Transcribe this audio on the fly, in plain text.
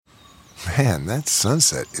Man, that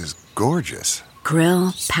sunset is gorgeous.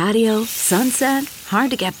 Grill, patio, sunset.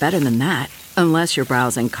 Hard to get better than that. Unless you're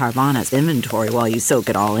browsing Carvana's inventory while you soak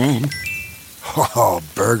it all in. Oh,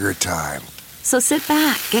 burger time. So sit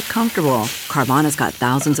back, get comfortable. Carvana's got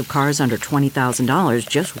thousands of cars under $20,000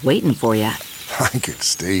 just waiting for you. I could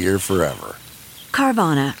stay here forever.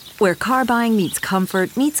 Carvana, where car buying meets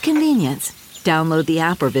comfort, meets convenience. Download the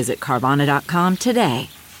app or visit Carvana.com today.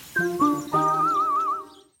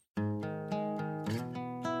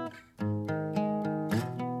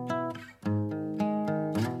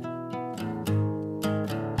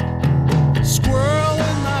 Squirrel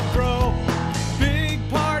in my fro, big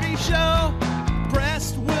party show.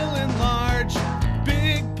 Breast will enlarge,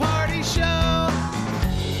 big party show.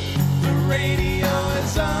 The radio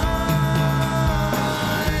is on.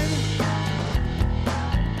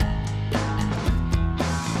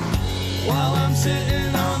 While I'm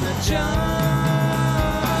sitting on the john.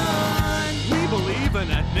 We believe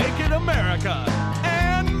in a naked America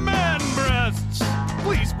and man breasts.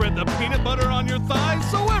 Please spread the peanut butter on your thighs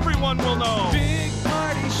so everyone will know. Big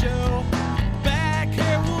party show. Back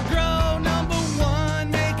hair will grow. Number one,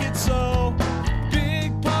 make it so.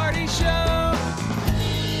 Big party show.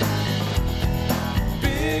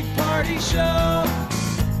 Big party show.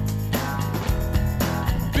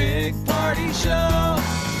 Big party show.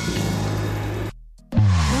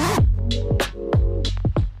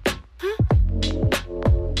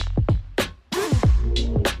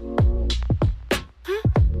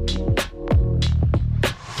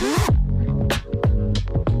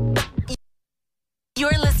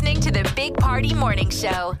 You're listening to the Big Party Morning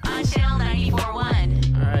Show on Channel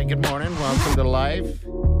 94.1. All right, good morning. Welcome to Life.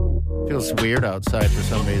 Feels weird outside for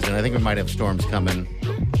some reason. I think we might have storms coming.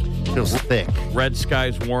 Feels thick. Red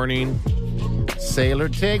skies warning. Sailor,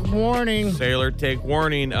 take warning. Sailor, take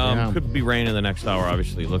warning. Yeah. Could be rain in the next hour,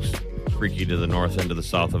 obviously. Looks freaky to the north and to the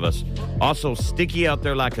south of us. Also, sticky out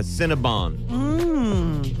there like a Cinnabon.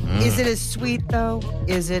 Is it as sweet, though?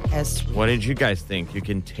 Is it as sweet? What did you guys think? You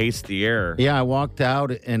can taste the air. Yeah, I walked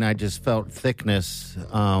out and I just felt thickness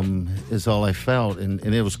is all I felt. And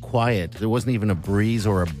it was quiet. There wasn't even a breeze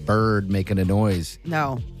or a bird making a noise.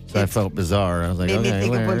 No. So I felt bizarre. I was like, Made okay, me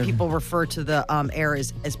think of when weird. people refer to the air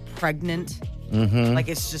as pregnant. Mm-hmm. Like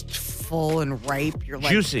it's just full and ripe. You're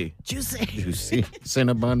like... Juicy. Juicy. Juicy.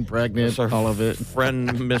 Cinnabon, pregnant, That's our all of it. Friend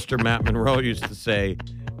Mr. Matt Monroe used to say,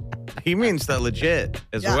 he means that legit.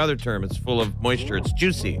 As a weather term, it's full of moisture. It's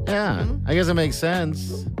juicy. Yeah, I guess it makes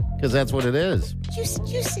sense because that's what it is.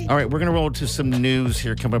 Juicy. All right, we're going to roll to some news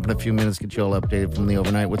here coming up in a few minutes. Get you all updated from the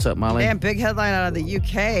overnight. What's up, Molly? Man, big headline out of the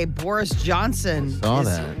UK. Boris Johnson Saw is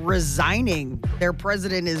that. resigning. Their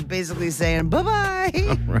president is basically saying bye-bye.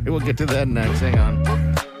 All right, we'll get to that next. Hang on.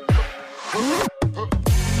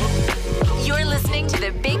 You're listening to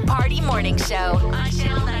the Big Party Morning Show on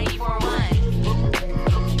Channel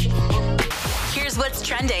 94.1. Here's what's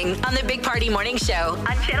trending on the Big Party Morning Show on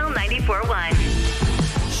Channel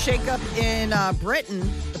 94.1. Shake-up in Britain.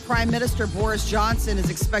 The Prime Minister, Boris Johnson, is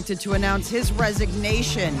expected to announce his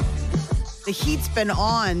resignation. The heat's been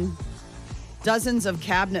on. Dozens of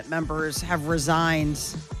cabinet members have resigned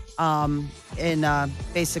in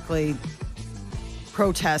basically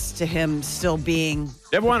protest to him still being...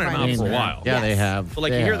 They've wanted him Prime out for a Minister. while. Yeah, Yes. they have. But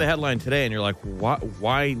like They you hear have. the headline today and you're like,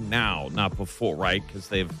 why now, not before, right? Because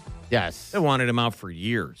they Yes. wanted him out for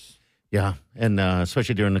years. Yeah, and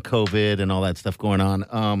especially during the COVID and all that stuff going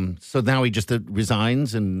on. So now he just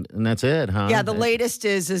resigns and that's it, huh? Yeah, the latest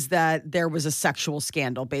is that there was a sexual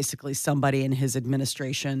scandal. Basically, somebody in his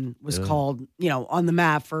administration was called, on the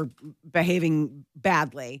map for behaving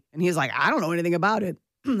badly. And he's like, I don't know anything about it.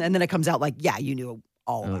 And then it comes out like, yeah, you knew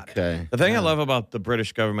all about it. Okay. The thing I love about the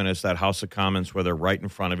British government is that House of Commons where they're right in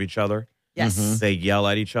front of each other. Yes. They yell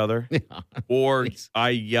at each other. Yeah. Or I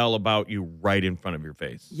yell about you right in front of your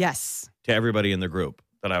face Yes. to everybody in the group.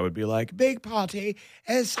 That I would be like, big party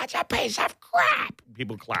is such a piece of crap.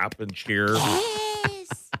 People clap and cheer.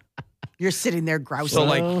 You're sitting there grousing. So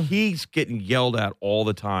like he's getting yelled at all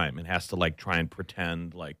the time and has to like try and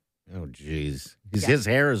pretend like. Oh, geez. His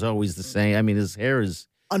hair is always the same. I mean, his hair is...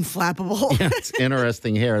 Unflappable. Yeah, it's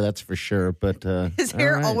interesting hair, that's for sure. But His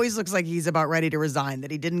hair all right. always looks like he's about ready to resign,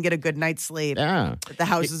 that he didn't get a good night's sleep, Yeah. that the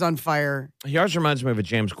house is on fire. He always reminds me of a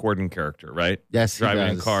James Corden character, right? Yes, he Driving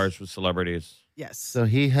in does. cars with celebrities. Yes. So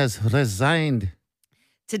he has resigned.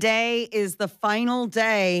 Today is the final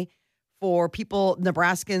day for people,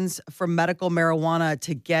 Nebraskans from medical marijuana,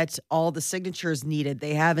 to get all the signatures needed.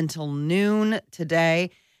 They have until noon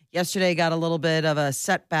today. Yesterday got a little bit of a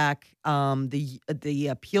setback. The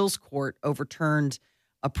appeals court overturned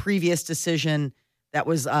a previous decision that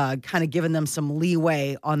was kind of giving them some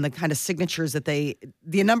leeway on the kind of signatures the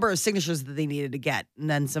number of signatures that they needed to get. And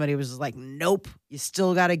then somebody was just like, nope, you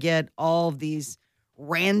still got to get all of these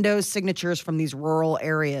rando signatures from these rural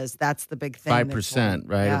areas. That's the big thing. 5%,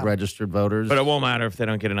 right, of registered voters. But it won't matter if they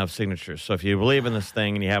don't get enough signatures. So if you believe in this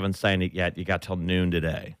thing and you haven't signed it yet, you got till noon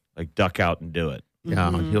today. Like, duck out and do it. Yeah,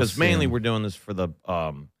 Because mainly we're doing this for the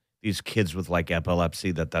these kids with like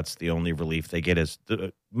epilepsy. That's the only relief they get is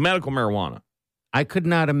the medical marijuana. I could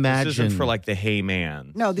not imagine. This isn't for like the hey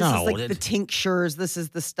man. No, this is like the tinctures. This is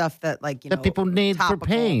the stuff that like that people need topical. for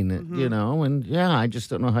pain. And I just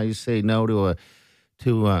don't know how you say no to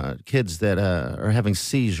kids that are having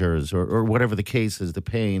seizures or whatever the case is, the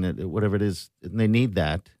pain, whatever it is, and they need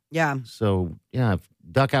that. Yeah. So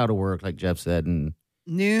duck out of work, like Jeff said, and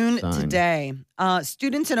noon sign. today.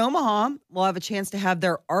 Students in Omaha will have a chance to have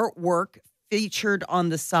their artwork featured on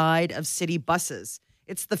the side of city buses.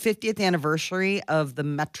 It's the 50th anniversary of the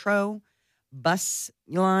Metro bus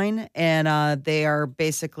line, and they are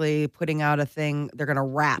basically putting out a thing. They're going to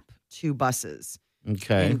wrap 2 buses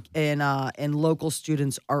in local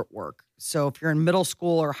students' artwork. So if you're in middle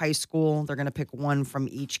school or high school, they're going to pick one from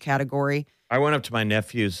each category. I went up to my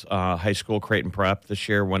nephew's high school, Creighton Prep, this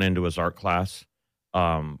year, went into his art class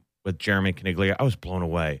with Jeremy Caniglia. I was blown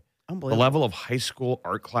away. The level of high school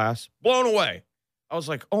art class, blown away. I was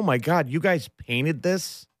like, oh, my God, you guys painted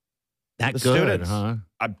this? That the good, students, huh?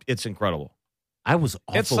 It's incredible. I was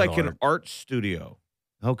awful It's like at an art studio.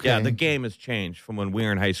 Okay. Yeah, the game has changed from when we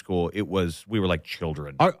were in high school. We were like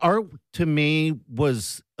children. Art to me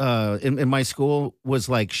was, in my school, was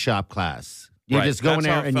like shop class. You Right. just go in That's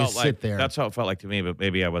there how it and you felt like. sit there. That's how it felt like to me, but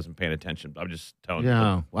maybe I wasn't paying attention. I'm just telling you.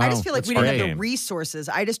 Wow. I just feel like that's we didn't have great. the resources.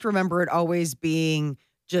 I just remember it always being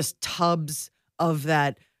just tubs of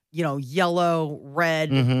that, yellow,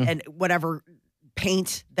 red, and whatever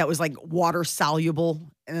paint that was like water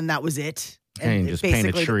soluble, and then that was it. Okay, And just paint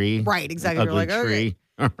a tree. Right, exactly. You're Ugly like, okay. tree.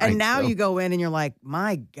 All And right, now so- you go in and you're like,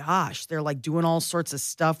 my gosh, they're like doing all sorts of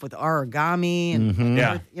stuff with origami and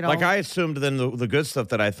Yeah. like Like I assumed then the good stuff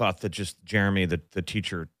that I thought that just Jeremy, the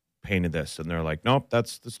teacher, painted this. And they're like, nope,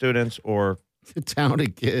 that's the students or The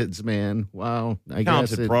talented kids, man. Wow. I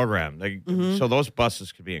talented guess program. So those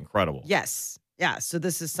buses could be incredible. Yes. Yeah. So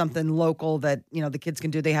this is something local that, the kids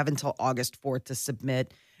can do. They have until August 4th to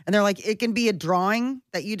submit. And they're like, it can be a drawing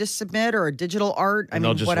that you just submit or a digital art. And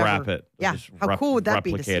they'll just whatever. wrap it. They'll Yeah. just How cool would that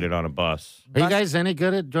be? Replicate it on a bus. Are you guys any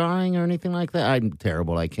good at drawing or anything like that? I'm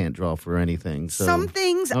terrible. I can't draw for anything. So Some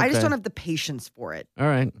things, I just okay. don't have the patience for it. All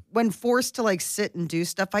right. When forced to like sit and do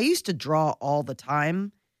stuff, I used to draw all the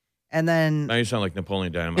time. And then, Now you sound like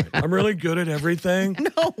Napoleon Dynamite. I'm really good at everything.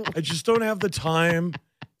 no, I just don't have the time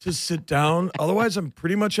to sit down. Otherwise, I'm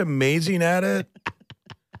pretty much amazing at it.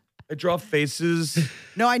 I draw faces.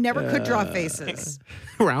 no, I never could draw faces.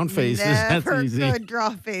 Round faces. Never That's easy. could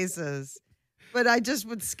draw faces. But I just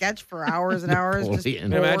would sketch for hours and hours. Just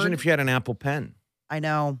Napoleon. Imagine bored. if you had an Apple Pen. I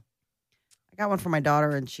know. I got one for my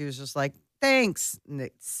daughter, and she was just like, thanks. And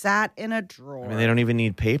it sat in a drawer. I mean, they don't even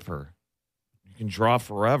need paper. You can draw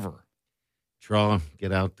forever. Draw.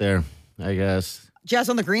 Get out there, I guess. Jazz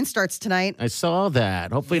on the Green starts tonight. I saw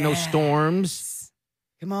that. Hopefully no storms.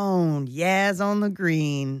 Come on. Yaz on the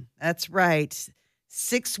Green. That's right.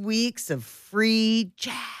 6 weeks of free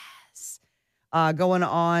jazz going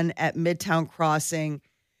on at Midtown Crossing.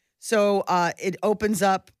 So it opens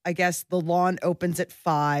up, I guess the lawn opens at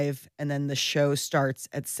 5 and then the show starts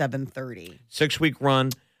at 7:30. 6-week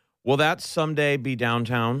run. Will that someday be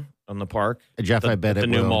downtown on the park? Jeff, I bet the it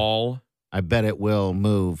new will. mall. I bet it will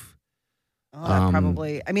move. Oh, that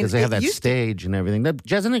probably. I mean, because they have it that used to- stage and everything. That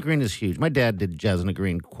Jazz on the Green is huge. My dad did Jazz on the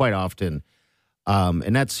Green quite often,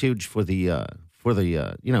 and that's huge for the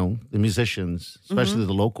the musicians, especially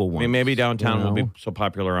the local I ones. mean, maybe downtown you will be know? so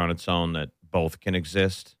popular on its own that both can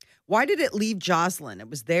exist Why did it leave Joslin? It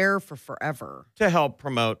was there for forever. to help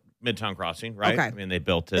promote Midtown Crossing, right? Okay. I mean, they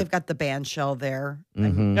built They've it. got the band shell there.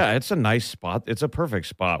 Mhm. Yeah, it's a nice spot. It's a perfect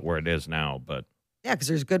spot where it is now, but Yeah, because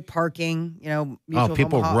there's good parking. Oh, Mutual of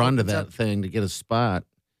people Omaha run to opens that up. thing to get a spot.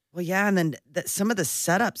 Well, yeah, and then some of the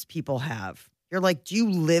setups people have. You're like, do you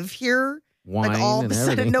live here? Wine Like all of and a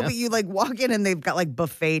sudden, everything. no, but you like walk in and they've got like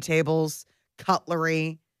buffet tables,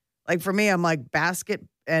 cutlery. Like for me, I'm like basket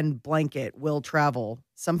and blanket will travel.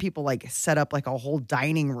 Some people like set up like a whole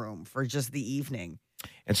dining room for just the evening.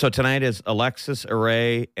 and so tonight is Alexis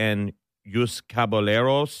Array and Yus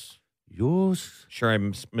Caballeros. Yours. Sure, I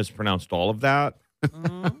mispronounced all of that.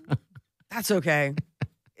 That's okay.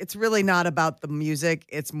 It's really not about the music.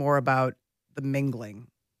 It's more about the mingling.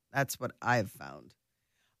 That's what I've found.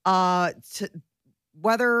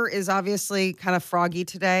 weather is obviously kind of froggy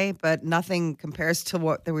today, but nothing compares to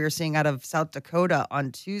what we were seeing out of South Dakota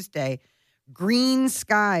on Tuesday. Green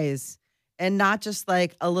skies, and not just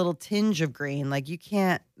like a little tinge of green. Like you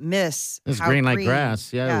can't miss. It's how green like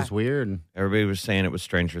grass. Yeah, it was weird. Everybody was saying it was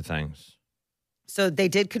Stranger Things. So they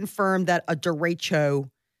did confirm that a derecho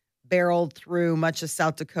barreled through much of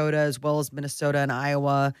South Dakota as well as Minnesota and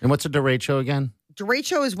Iowa. And what's a derecho again?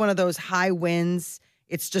 Derecho is one of those high winds.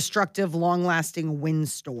 It's destructive, long-lasting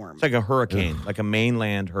windstorm. It's like a hurricane, like a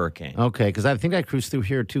mainland hurricane. Okay, because I think I cruised through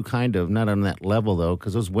here too, kind of. Not on that level, though,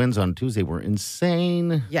 because those winds on Tuesday were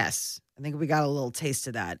insane. Yes, I think we got a little taste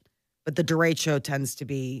of that. But the derecho tends to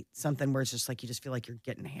be something where it's just like you just feel like you're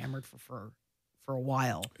getting hammered for a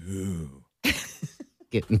while. Ooh.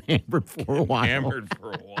 Getting hammered for a while. Hammered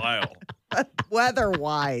for a while.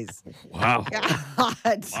 Weather-wise. Wow.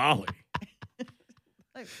 God. Molly.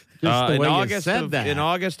 Just the in way you August said of, that. In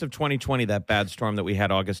August of 2020, that bad storm that we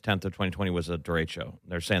had, August 10th of 2020, was a derecho.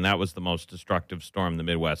 They're saying that was the most destructive storm the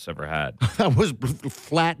Midwest ever had. That was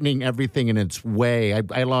flattening everything in its way.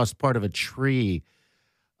 I lost part of a tree.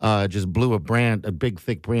 Just blew a big,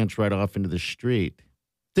 thick branch right off into the street.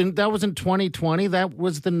 That was in 2020. That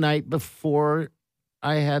was the night before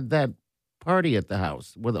I had that party at the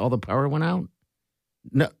house where all the power went out.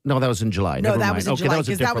 No, that was in July. No, Never that mind. was in Okay, July that was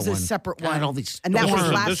a because that different was a one. separate one. God, all these And that was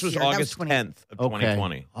storms. last This was year. That was August 20. 10th of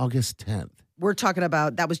 2020. August 10th. We're talking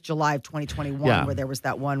about that was July of 2021 Yeah. where there was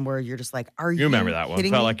that one where you're just like, are you You remember that one?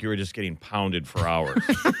 kidding Felt me? like you were just getting pounded for hours.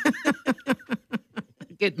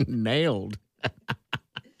 Getting nailed.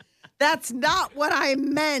 That's not what I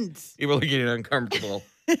meant. You were getting uncomfortable.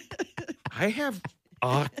 I have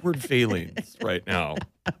awkward feelings right now.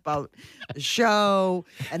 About the show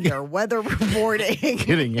and their weather reporting.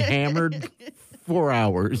 Getting hammered 4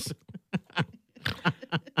 hours.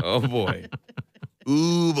 Oh, boy.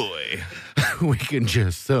 Ooh, boy. We can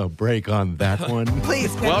just break on that one.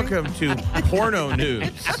 Please, can Welcome to Porno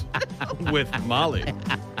News with Molly.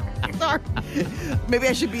 Sorry. Maybe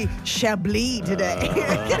I should be Chablis today.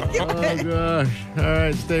 Oh, gosh. All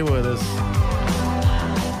right, stay with us.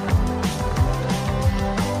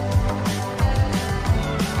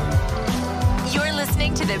 You're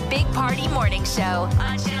listening to the Big Party Morning Show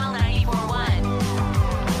on Channel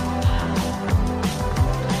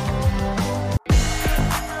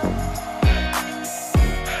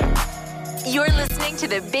 94.1. You're listening to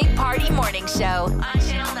the Big Party Morning Show on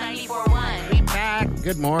Channel 94.1. Back.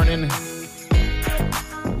 Good morning.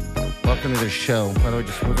 Welcome to the show. By the way,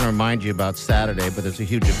 we're going to remind you about Saturday, but there's a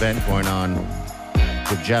huge event going on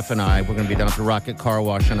with Jeff and I. We're going to be down at the Rocket Car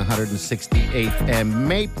Wash on 168th and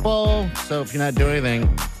Maple. So if you're not doing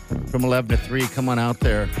anything from 11 to 3, come on out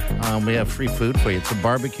there. We have free food for you. It's a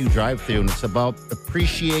barbecue drive-thru, and it's about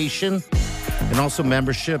appreciation and also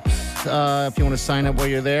memberships. If you want to sign up while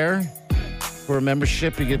you're there for a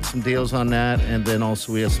membership, you get some deals on that. And then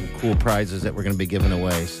also we have some cool prizes that we're going to be giving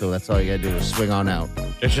away. So that's all you got to do is swing on out.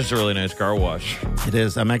 It's just a really nice car wash. It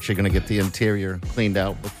is. I'm actually going to get the interior cleaned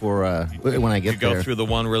out before when I get You go there. through the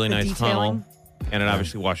one really nice detailing? tunnel, and it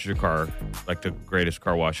obviously washes your car like the greatest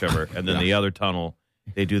car wash ever. And then the other tunnel,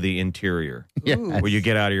 they do the interior, Yeah. where you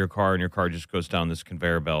get out of your car and your car just goes down this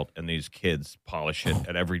conveyor belt, and these kids polish it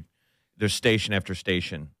at there's station after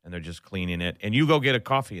station, and they're just cleaning it. And you go get a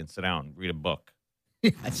coffee and sit down, read a book.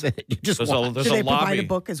 That's it. You just There's walk. there's Do a they provide lobby. a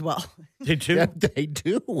book as well? They do. Yeah, they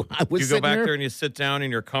do. I was You go sitting back there and you sit down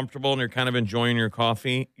and you're comfortable and you're kind of enjoying your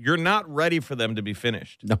coffee. You're not ready for them to be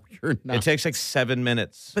finished. No, you're not. It takes like 7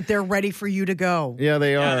 minutes. But they're ready for you to go. Yeah,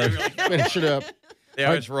 they are. Finish it up. They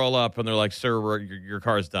always roll up and they're like, "Sir, your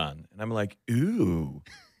car's done." And I'm like, "Ooh,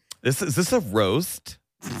 is this a roast?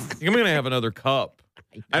 I think I'm gonna have another cup."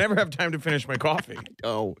 I never have time to finish my coffee.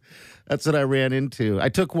 Oh, that's what I ran into. I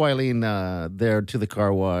took Wileen there to the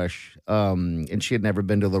car wash, and she had never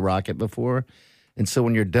been to the Rocket before. And so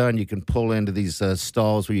when you're done, you can pull into these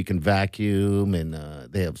stalls where you can vacuum, and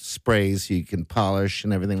they have sprays so you can polish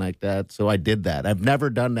and everything like that. So I did that. I've never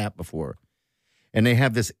done that before. And they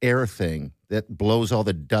have this air thing that blows all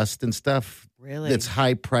the dust and stuff. Really? It's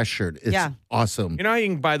high pressured. It's awesome. You know how you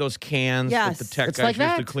can buy those cans Yes. that the tech It's guys like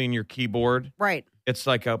use to that. clean your keyboard? Right. It's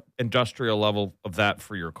like a industrial level of that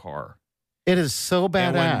for your car. It is so And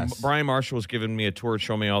when badass. Brian Marshall was giving me a tour,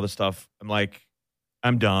 showing me all this stuff, I'm like,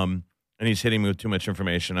 I'm dumb. And he's hitting me with too much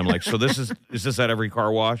information. I'm like, so is this at every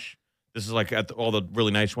car wash? This is like at all the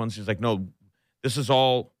really nice ones? He's like, no, this is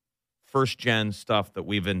all first gen stuff that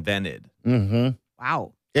we've invented. Mm-hmm.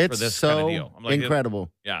 Wow. It's this so kind of deal. I'm like,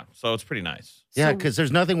 incredible. Yeah, so it's pretty nice. Yeah, because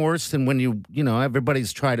there's nothing worse than when you know,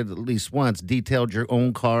 everybody's tried it at least once, detailed your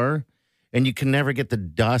own car, and you can never get the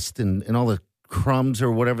dust and all the crumbs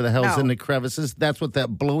or whatever the hell's No. in the crevices. That's what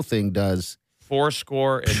that blow thing does.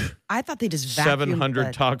 400 and I thought they just vacuumed 700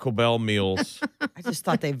 that. Taco Bell meals. I just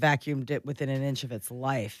thought they vacuumed it within an inch of its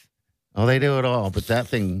life. Oh, they do it all, but that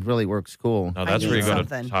thing really works cool. No, that's I where you need go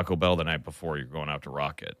something. to Taco Bell the night before you're going out to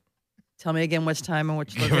Rocket. Tell me again which time and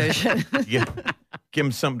which location. Yeah, give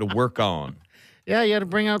him something to work on. Yeah, you had to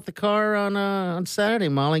bring out the car on Saturday,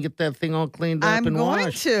 Molly, get that thing all cleaned up I'm and going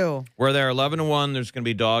washed. to. We're there 11 to 1. There's going to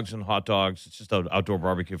be dogs and hot dogs. It's just an outdoor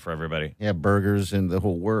barbecue for everybody. Yeah, burgers and the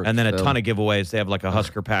whole works. And then a so- ton of giveaways. They have like a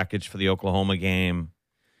Husker package for the Oklahoma game.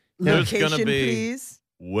 There's Location, gonna be- please.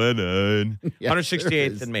 Winning. Yeah, 168th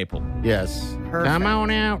there is. and Maple. Yes. Perfect. Come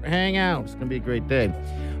on out, hang out. It's going to be a great day.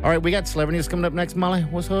 All right, we got celebrity news coming up next, Molly.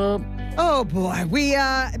 What's up? Oh boy,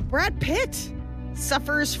 Brad Pitt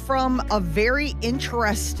suffers from a very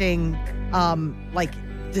interesting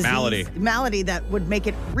disease, malady that would make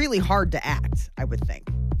it really hard to act, I would think.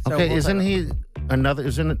 So Okay, we'll isn't talk-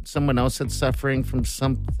 it someone else that's suffering from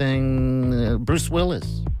something? Bruce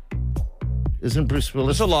Willis. Isn't Bruce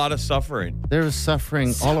Willis? There's a lot of suffering. There is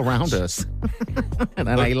suffering all around us. And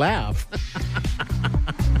I laugh.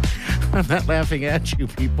 I'm not laughing at you,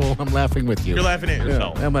 people. I'm laughing with you. You're laughing at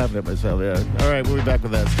yourself. Yeah, I'm laughing at myself, yeah. All right, we'll be back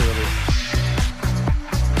with that. Stay with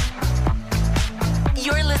us.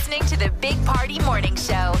 You're listening to the Big Party Morning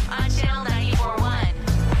Show on Channel 94.1.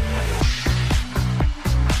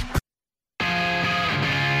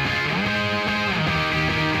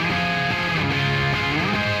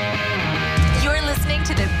 You're listening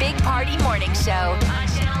to the Big Party Morning Show on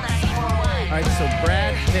Channel 94.1. All right, so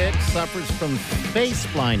Brad Pitt suffers from face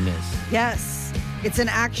blindness. Yes, it's an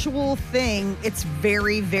actual thing. It's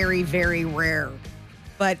very, very, very rare.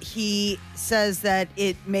 But he says that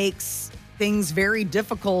it makes things very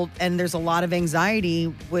difficult, and there's a lot of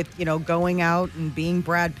anxiety with, going out and being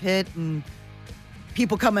Brad Pitt and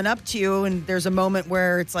people coming up to you, and there's a moment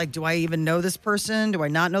where it's like, do I even know this person? Do I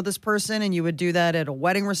not know this person? And you would do that at a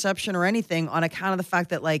wedding reception or anything on account of the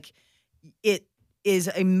fact that, like, it is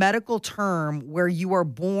a medical term where you are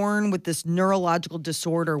born with this neurological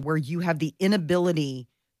disorder where you have the inability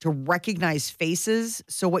to recognize faces.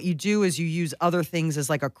 So what you do is you use other things as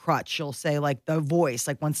like a crutch. You'll say like the voice,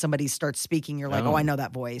 like when somebody starts speaking, you're like, oh, I know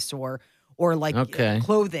that voice, or like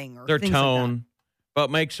clothing or their things tone. like that. But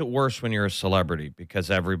it makes it worse when you're a celebrity because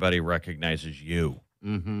everybody recognizes you.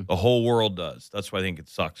 Mm-hmm. The whole world does. That's why I think it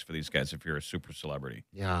sucks for these guys if you're a super celebrity.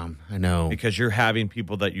 Yeah, I know. Because you're having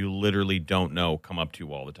people that you literally don't know come up to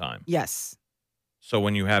you all the time. Yes. So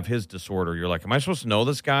when you have his disorder, you're like, am I supposed to know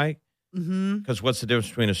this guy? Mm-hmm. Because what's the difference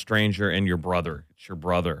between a stranger and your brother? It's your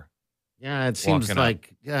brother. Yeah, it seems Walking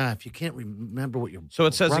like, if you can't remember what your So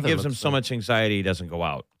it says it brother gives him looks so like. much anxiety he doesn't go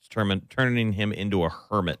out. It's turning him into a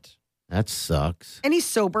hermit. That sucks. And he's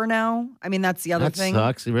sober now. I mean, that's the other That thing.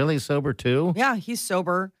 sucks. He really sober too? Yeah, he's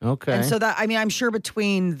sober. Okay. And so I'm sure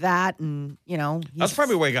between that and, That's he's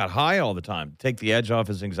probably why he got high all the time. Take the edge off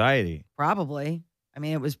his anxiety. probably. I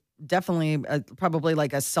mean, it was definitely probably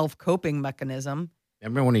like a self-coping mechanism.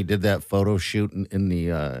 Remember when he did that photo shoot in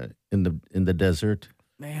the desert?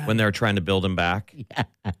 Man, When they were trying to build him back.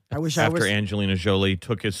 I wish I After was Angelina Jolie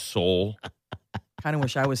took his soul. kind of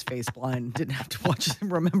wish I was face blind. Didn't have to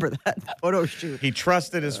remember that photo shoot. He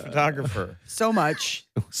trusted his photographer. So much,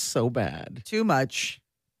 It was so bad. too much.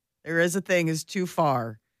 There is a thing is too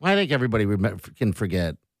far. Well, I think everybody can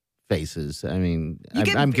forget faces. I mean,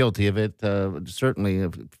 I'm guilty of it, certainly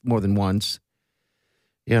more than once.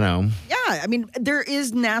 Yeah, I mean, there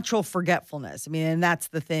is natural forgetfulness. I mean, and that's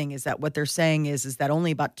the thing is that what they're saying is that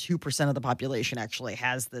only about 2% of the population actually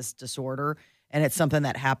has this disorder. And it's something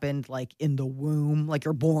that happened like in the womb, like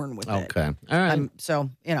you're born with it. Okay. All right. So,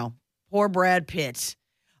 poor Brad Pitt.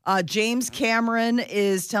 James Cameron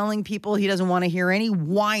is telling people he doesn't want to hear any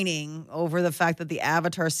whining over the fact that the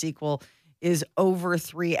Avatar sequel is over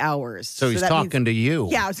 3 hours. so he's that talking to you.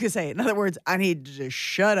 Yeah, I was going to say, in other words, I need to just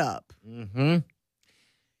shut up. Mm-hmm.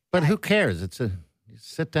 But who cares?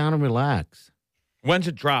 Sit down and relax. When's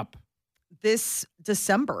it drop? This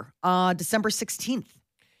December 16th.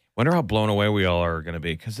 Wonder how blown away we all are going to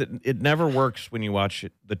be because it never works when you watch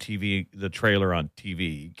the trailer on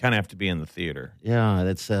TV. You kind of have to be in the theater. Yeah,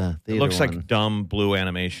 that's It looks like dumb blue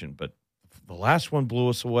animation, but the last one blew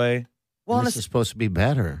us away. Well, this is supposed to be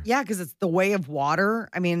better. Yeah, because it's The Way of Water.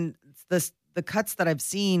 I mean, the cuts that I've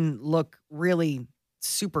seen look really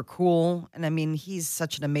super cool. And I mean, he's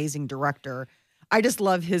such an amazing director. I just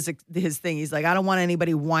love his thing. He's like, I don't want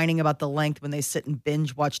anybody whining about the length when they sit and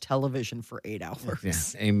binge watch television for 8 hours.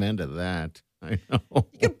 Yeah, amen to that. I know.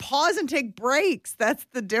 You can pause and take breaks. That's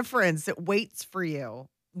the difference. It waits for you.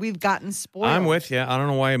 We've gotten spoiled. I'm with you. I don't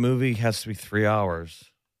know why a movie has to be 3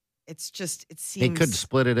 hours. It's just, it He seems. could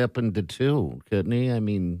split it up into two, couldn't he? I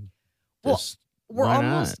mean, Well, just, we're why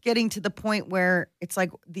almost not? getting to the point where it's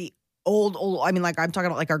like the old, I mean, like I'm talking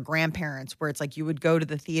about like our grandparents, where it's like you would go to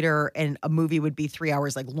the theater and a movie would be 3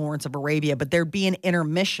 hours, like Lawrence of Arabia, but there'd be an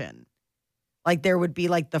intermission. Like there would be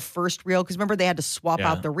like the first reel, because remember they had to swap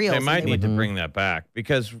out the reels. They and might would- need to bring that back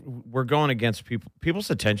because we're going against people's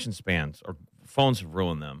attention spans, or phones have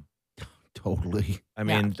ruined them. Totally. I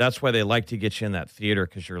mean, that's why they like to get you in that theater,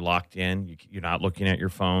 because you're locked in. You're not looking at your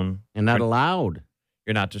phone. And not allowed.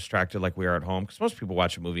 You're not distracted like we are at home, because most people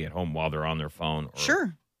watch a movie at home while they're on their phone. Or,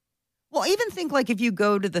 Sure. Well, even think like if you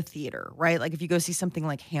go to the theater, right? Like if you go see something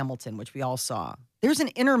like Hamilton, which we all saw, there's an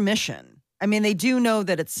intermission. I mean, they do know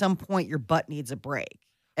that at some point your butt needs a break.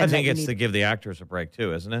 I think that it's you to need- give the actors a break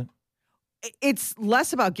too, isn't it? It's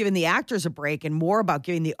less about giving the actors a break and more about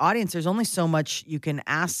giving the audience. There's only so much you can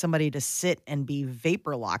ask somebody to sit and be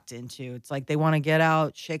vapor locked into. It's like they want to get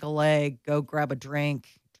out, shake a leg, go grab a drink.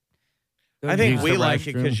 I think use we the like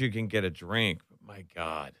it restroom. because you can get a drink. But my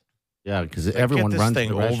God. Yeah, because Like, everyone get this runs thing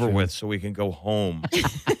the over restroom. with so we can go home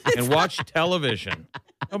and watch television.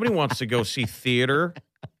 Nobody wants to go see theater.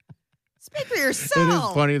 Speak for It is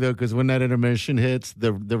yourself. funny though, because when that intermission hits,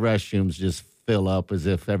 the restrooms just fill up as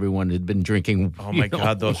if everyone had been drinking. Oh my you know.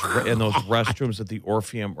 God, those restrooms at the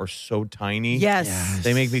Orpheum are so tiny. Yes.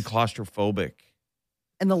 They make me claustrophobic.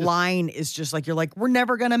 And the line is just like, you're like, we're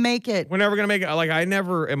never going to make it. We're never gonna make it. Like, I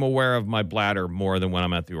never am aware of my bladder more than when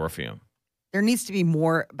I'm at the Orpheum. There needs to be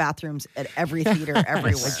more bathrooms at every theater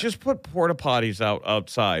everywhere. Like, just put porta potties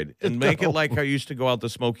outside and make it like I used to go out the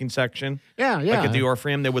smoking section. Yeah. Like at the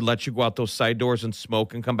Orpheum, they would let you go out those side doors and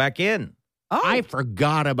smoke and come back in. Oh, I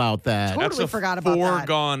forgot about that. Totally That's a forgot about that.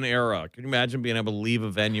 foregone era. Can you imagine being able to leave a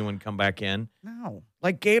venue and come back in? no.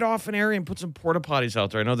 Like, gate off an area and put some porta potties out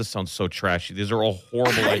there. I know this sounds so trashy. These are all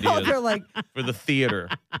horrible I know, ideas they're like, for the theater.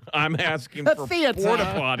 I'm asking The for theater. porta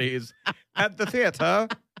potties at the theater.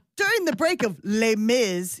 during the break of Les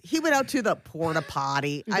Mis, he went out to the porta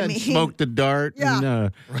potty. I mean, smoked the dart. Yeah.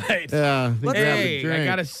 And, Right. yeah. they grabbed a Hey, I drink.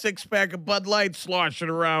 got a 6-pack of Bud Light sloshing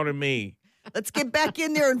around in me. let's get back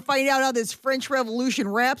in there and find out how this French Revolution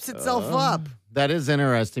wraps itself up. That is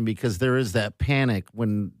interesting because there is that panic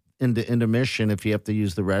when in the intermission if you have to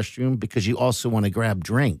use the restroom because you also want to grab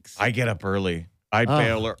drinks. I get up early. I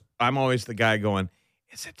bail. I'm always the guy going,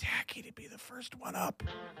 it's a tacky to be the first one up.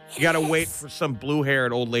 You got to wait for some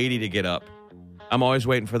blue-haired old lady to get up. I'm always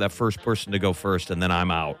waiting for that first person to go first, and then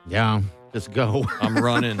I'm out. Yeah, just go I'm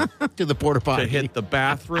running to the porta potty. to hit the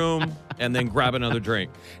bathroom and then grab another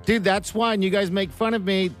drink. Dude, that's why, and you guys make fun of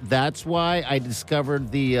me. That's why I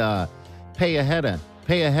discovered the pay ahead.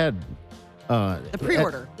 The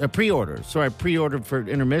pre-order. A pre-order. So I pre-ordered for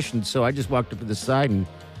intermission. So I just walked up to the side and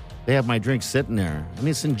they have my drink sitting there. And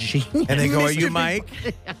it's ingenious. And they go, are you Mike?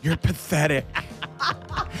 You're pathetic.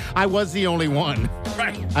 I was the only one.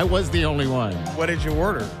 Right. I was the only one. What did you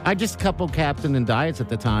order? I just couple Captain and Diets at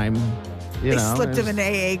the time. You They know, slipped him an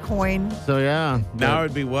AA coin. So yeah. Now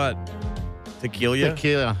it'd be what? Tequila?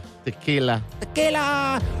 Tequila.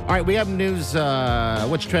 All right, we have news.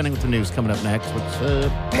 What's trending with the news coming up next? What's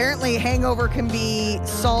Apparently, hangover can be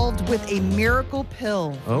solved with a miracle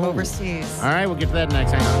pill from overseas. All right, we'll get to that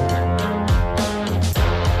next. Hang on.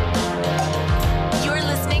 You're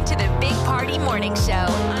listening to the Big Party Morning Show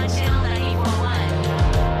on Channel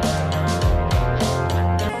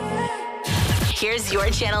 94.1. Here's your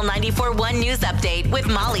Channel 94.1 news update with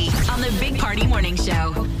Molly on the Big Party Morning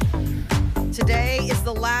Show. Today is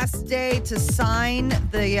the last day to sign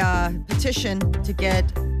the petition to get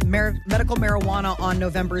medical marijuana on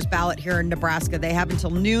November's ballot here in Nebraska. They have until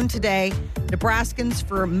noon today, Nebraskans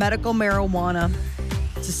for medical marijuana,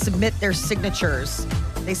 to submit their signatures.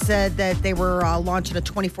 They said that they were launching a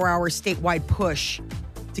 24-hour statewide push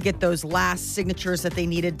to get those last signatures that they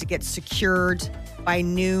needed to get secured by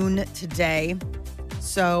noon today.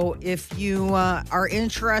 So if you are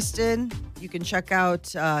interested, you can check out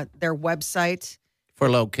their website. For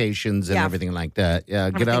locations and Yeah. everything like that. Yeah,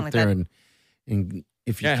 get Everything out like there that. and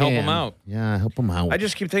if you Yeah, can. help 'em out. Yeah, help them out. I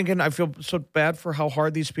just keep thinking, I feel so bad for how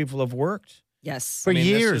hard these people have worked. Yes. For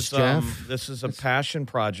years, this is, Jeff. This is a passion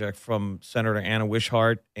project from Senator Anna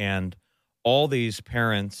Wishart and all these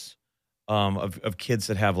parents of kids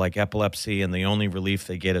that have like epilepsy, and the only relief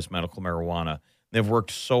they get is medical marijuana. They've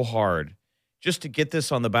worked so hard just to get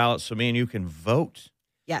this on the ballot so me and you can vote.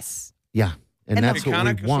 Yes. Yeah, and And that's what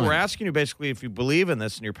we So want. we're asking you basically if you believe in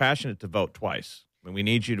this and you're passionate to vote twice. I mean, we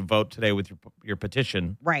need you to vote today with your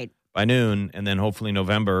petition Right. by noon, and then hopefully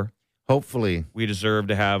November, Hopefully. we deserve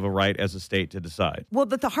to have a right as a state to decide. Well,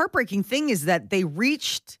 but the heartbreaking thing is that they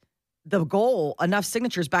reached the goal, enough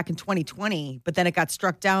signatures back in 2020, but then it got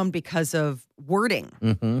struck down because of wording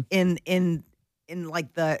in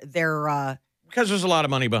like their Because there's a lot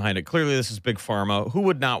of money behind it. Clearly, this is Big Pharma. Who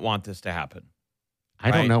would not want this to happen? I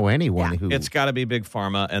don't know anyone who. It's got to be Big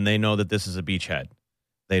Pharma, and they know that this is a beachhead.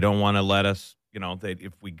 They don't want to let us,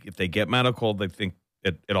 if they get medical, they think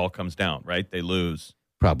it all comes down, right? They lose.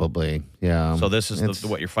 Probably, yeah. So this is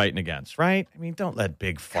what you're fighting against, right? I mean, don't let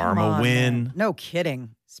Big Pharma win. Man. No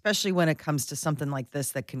kidding. Especially when it comes to something like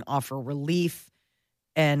this that can offer relief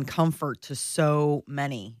and comfort to so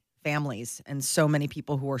many families and so many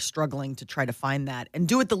people who are struggling to try to find that and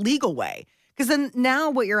do it the legal way. Because then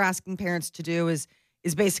now what you're asking parents to do is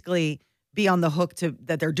basically be on the hook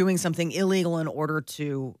that they're doing something illegal in order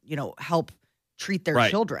to, help treat their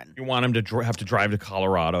children. You want them to have to drive to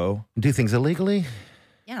Colorado. Do things illegally?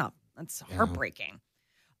 Yeah, that's heartbreaking.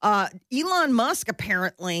 Elon Musk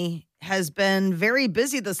apparently has been very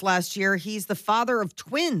busy this last year. He's the father of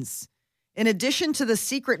twins. In addition to the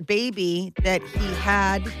secret baby that he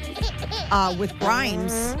had with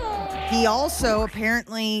Grimes, he also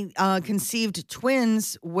apparently conceived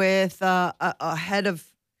twins with a head of,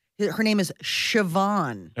 her name is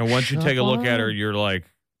Siobhan. And once you take a look at her, you're like,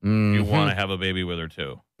 you want to have a baby with her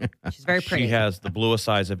too. She's very pretty. She has the bluest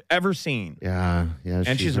eyes I've ever seen. Yeah.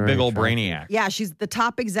 And she's a big old brainiac. Yeah, she's the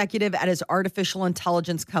top executive at his artificial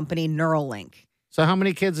intelligence company, Neuralink. So how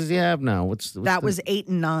many kids does he have now? That was 8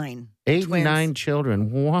 and 9. 8 twins. and 9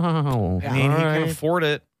 children. Wow. I mean, he can afford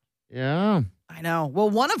it. Yeah. I know. Well,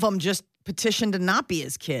 one of them just petitioned to not be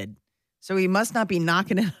his kid. So he must not be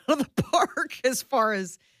knocking it out of the park as far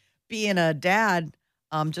as being a dad.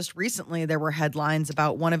 Just recently, there were headlines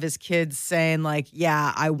about one of his kids saying, like,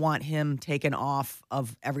 yeah, I want him taken off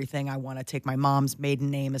of everything. I want to take my mom's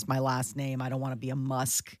maiden name as my last name. I don't want to be a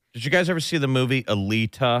Musk. Did you guys ever see the movie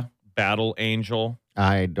Alita, Battle Angel?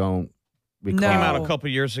 I don't recall. No. It came out a couple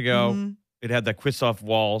years ago. Mm-hmm. It had the Christoph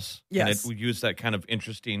Waltz. Yes. And it used that kind of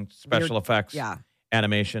interesting special effects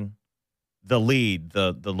animation. The lead,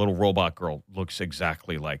 the little robot girl, looks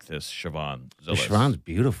exactly like this Siobhan Zillis. Siobhan's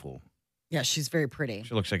beautiful. Yeah, she's very pretty.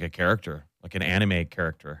 She looks like a character, like an anime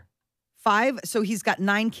character. 5, so he's got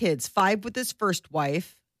 9 kids, 5 with his first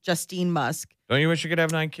wife, Justine Musk. Don't you wish you could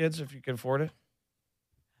have 9 kids if you could afford it?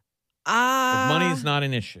 Money's not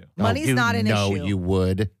an issue. Money's not an issue. No, you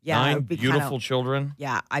would. Yeah, 9 beautiful children.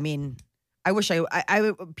 Yeah, I mean, I wish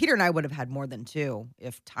I Peter and I would have had more than 2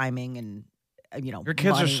 if timing and, Your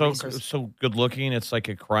kids are so resources. so good looking. It's like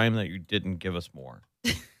a crime that you didn't give us more.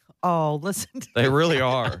 Oh, listen. They really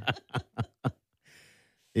are.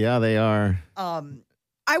 Yeah, they are.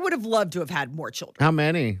 I would have loved to have had more children. How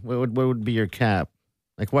many? What would be your cap?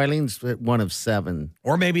 Like Wylene's one of 7.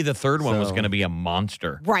 Or maybe the third one was going to be a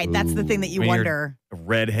monster. Right, that's the thing that you wonder. A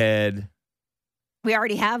redhead. We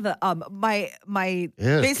already have my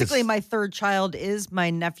basically my third child is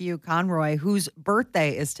my nephew Conroy, whose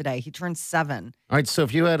birthday is today. He turns 7. All right, so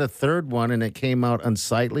if you had a third one and it came out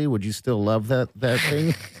unsightly, would you still love that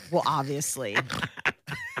thing? Well, obviously.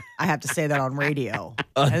 I have to say that on radio.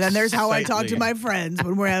 And then there's how I talk to my friends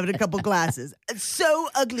when we're having a couple glasses. It's so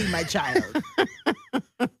ugly, my child.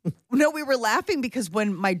 No, we were laughing because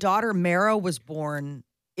when my daughter Mara was born,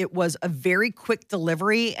 it was a very quick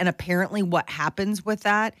delivery. And apparently what happens with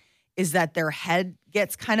that is that their head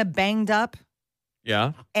gets kind of banged up.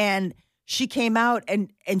 Yeah. And she came out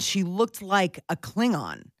and she looked like a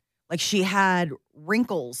Klingon. Like she had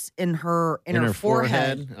wrinkles in her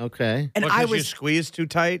forehead. Okay. And you squeezed too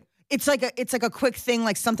tight? It's like a quick thing,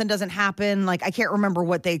 like something doesn't happen. Like I can't remember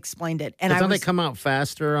what they explained it. And don't they come out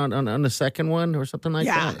faster on the second one or something like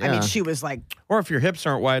that? Yeah. I mean, she was like, or if your hips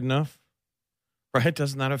aren't wide enough, right?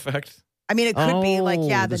 Doesn't that affect? I mean, it could be like,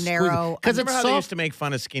 the narrow. Because remember how they used to make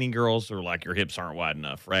fun of skinny girls or like your hips aren't wide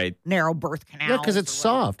enough, right? Narrow birth canal. Yeah, because it's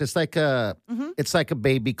soft. It's like it's like a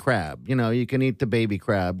baby crab. You can eat the baby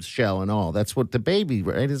crab's shell and all. That's what the baby,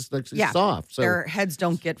 right? It's soft. So their heads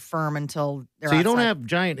don't get firm until they're So you outside. don't have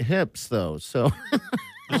giant hips, though. So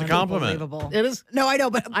it's a compliment. Unbelievable. It is. No, I know,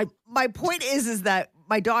 but my point is that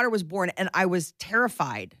my daughter was born and I was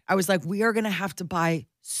terrified. I was like, we are going to have to buy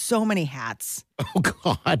so many hats. Oh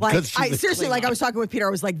God! Like seriously, like I was talking with Peter,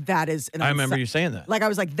 I was like, that is an I remember you saying that. Like I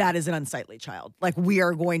was like, that is an unsightly child. Like we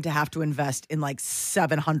are going to have to invest in like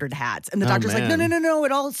 700 hats. And the doctor's like, no,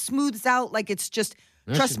 it all smooths out. Like it's just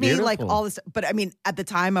trust me, beautiful. like all this. But I mean, at the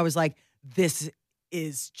time I was like, this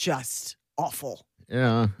is just awful.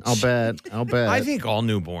 Yeah, I'll bet. I think all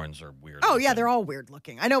newborns are weird. Oh, yeah, they're all weird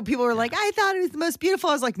looking. I know people are like, I thought it was the most beautiful.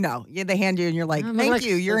 I was like, no. Yeah, they hand you and you're like, thank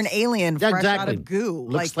you. You're an alien fresh out of goo.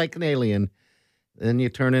 Looks like an alien. then you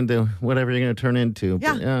turn into whatever you're going to turn into.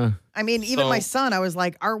 Yeah. But, yeah. I mean, even So- my son, I was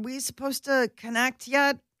like, are we supposed to connect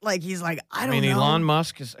yet? Like, he's like, I don't know. Elon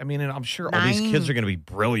Musk is, and I'm sure all these kids are going to be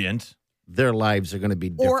brilliant. Their lives are going to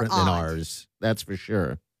be Or different than odd. ours. That's for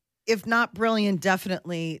sure. If not brilliant,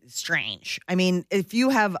 definitely strange. I mean, if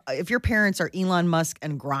your parents are Elon Musk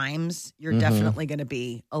and Grimes, you're definitely going to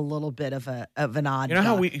be a little bit of an odd. You know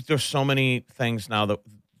how duck. there's so many things now that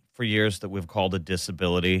for years that we've called a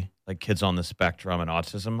disability, like kids on the spectrum and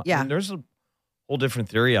autism. Yeah. There's a whole different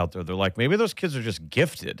theory out there. They're like, maybe those kids are just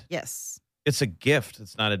gifted. Yes. It's a gift.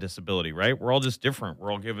 It's not a disability, right? We're all just different.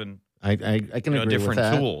 We're all given I can agree different with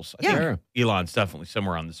that. tools. I Yeah. think Elon's definitely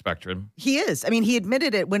somewhere on the spectrum. He is. I mean, he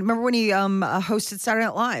admitted it. Remember when he hosted Saturday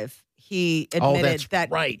Night Live? He admitted that's that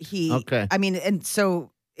right. he. Okay. I mean, and so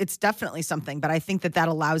it's definitely something, but I think that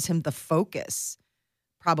allows him the focus,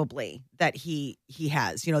 probably that he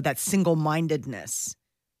has. You know, that single-mindedness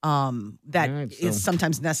that Right, is so-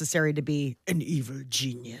 sometimes necessary to be an evil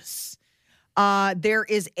genius. There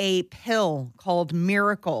is a pill called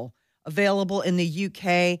Miracle available in the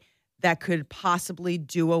UK that could possibly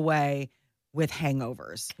do away with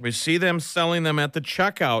hangovers. We see them selling them at the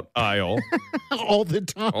checkout aisle all the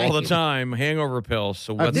time. all the time. Hangover pills.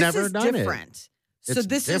 So what's This never is done it. different. So It's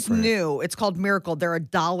this different. is new. It's called Miracle. They're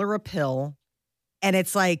 $1 a pill, and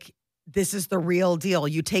it's like this is the real deal.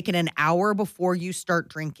 You take it an hour before you start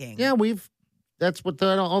drinking. Yeah, that's what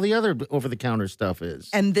all the other over-the-counter stuff is.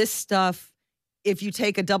 And this stuff, if you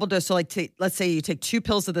take a double dose, so like let's say you take 2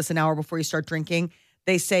 pills of this an hour before you start drinking,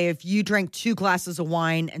 they say if you drank 2 glasses of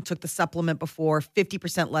wine and took the supplement before,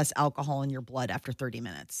 50% less alcohol in your blood after 30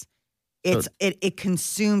 minutes. It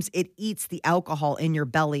consumes, it eats the alcohol in your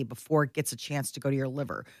belly before it gets a chance to go to your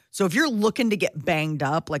liver. So if you're looking to get banged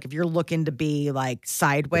up, like if you're looking to be like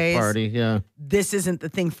sideways, Party, yeah. this isn't the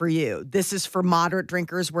thing for you. This is for moderate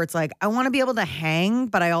drinkers where it's like, I want to be able to hang,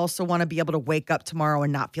 but I also want to be able to wake up tomorrow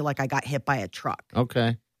and not feel like I got hit by a truck.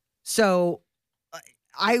 Okay. So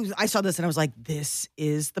I saw this and I was like, this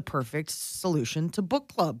is the perfect solution to book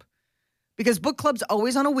club. Because book club's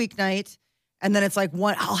always on a weeknight. And then it's like,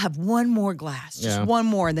 I'll have one more glass, just one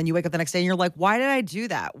more. And then you wake up the next day and you're like, why did I do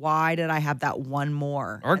that? Why did I have that one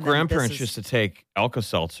more? Our And then grandparents this used to take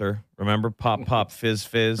Alka-Seltzer. Remember? Pop, pop, fizz,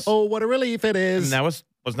 fizz. Oh, what a relief it is. And that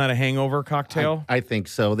wasn't that a hangover cocktail? I think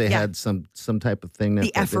so. They Yeah. had some type of thing that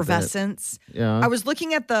the that did that. effervescence. Yeah. I was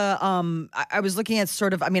looking at I was looking at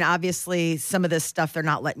sort of, I mean, obviously some of this stuff, they're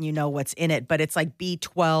not letting you know what's in it, but it's like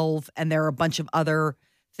B12 and there are a bunch of other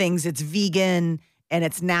things. It's vegan and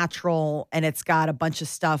it's natural and it's got a bunch of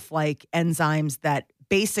stuff like enzymes that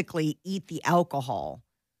basically eat the alcohol.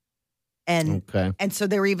 And Okay. and so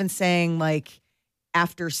they were even saying like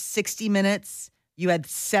after 60 minutes, you had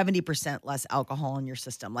 70% less alcohol in your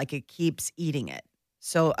system. Like it keeps eating it.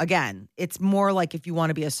 So again, it's more like if you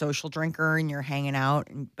want to be a social drinker and you're hanging out,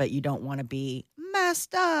 but you don't want to be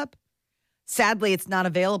messed up. Sadly, it's not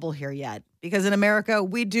available here yet because in America,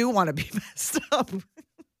 we do want to be messed up.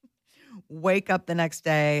 Wake up the next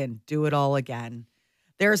day and do it all again.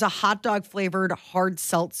 There's a hot dog flavored hard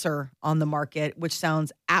seltzer on the market, which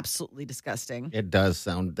sounds absolutely disgusting. It does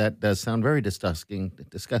sound very disgusting.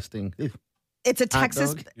 Disgusting. It's a Hot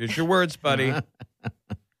Texas. dog? Use your words, buddy.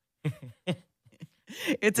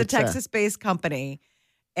 It's a Texas-based company,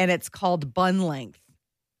 and it's called Bun Length.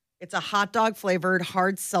 It's a hot dog flavored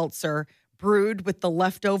hard seltzer brewed with the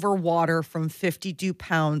leftover water from 52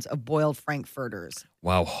 pounds of boiled frankfurters.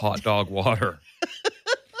 Wow, hot dog water.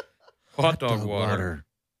 hot dog water.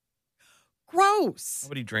 Gross.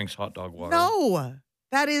 Nobody drinks hot dog water. No,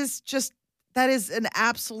 that is an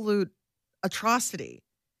absolute atrocity.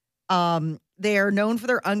 They are known for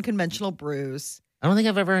their unconventional brews. I don't think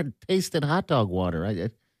I've ever tasted hot dog water.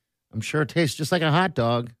 I'm sure it tastes just like a hot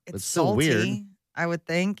dog. But It's still salty, weird. I would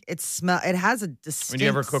think. It has a distinct When you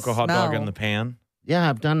ever cook a hot dog in smell. the pan? Yeah,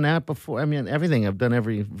 I've done that before. I mean, everything. I've done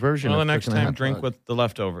every version Well, of the next cooking a time, hot drink dog. with the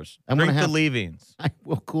leftovers. I'm drink gonna the have- leavings. I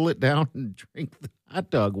will cool it down and drink the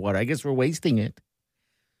hot dog water. I guess we're wasting it.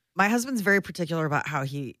 My husband's very particular about how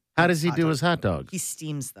he. How does he hot do dogs. his hot dogs? He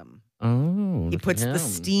steams them. Oh, He look puts at the him.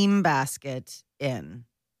 steam basket in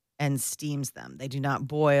and steams them. They do not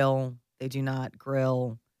boil. They do not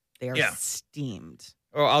grill. They are Yeah. steamed.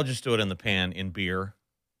 Or I'll just do it in the pan in beer.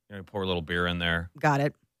 You know, pour a little beer in there. Got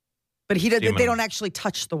it. But he Steam they them. don't actually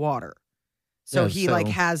touch the water. So Yeah, he so- like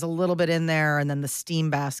has a little bit in there and then the steam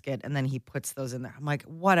basket and then he puts those in there. I'm like,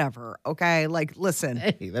 whatever. Okay. Like, listen,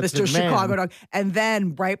 Hey, that's Mr. his man. Chicago dog. And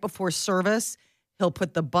then right before service, he'll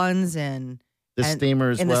put the buns in The and- steamer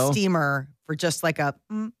as in well. the steamer for just like a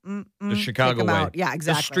The Chicago take 'em way. out. Yeah,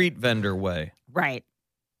 exactly. The street vendor way. Right.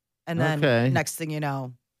 And then Okay. next thing you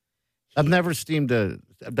know, I've never steamed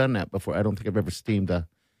I've done that before. I don't think I've ever steamed a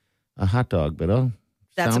hot dog, but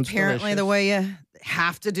That's sounds apparently delicious. the way you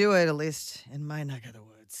have to do it, at least in my neck of the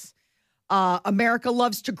woods. America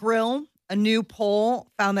loves to grill. A new poll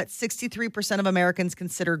found that 63% of Americans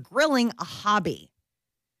consider grilling a hobby.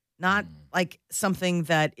 Not like something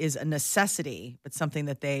that is a necessity, but something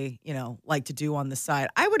that they, like to do on the side.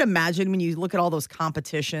 I would imagine when you look at all those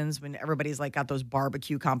competitions, when everybody's like got those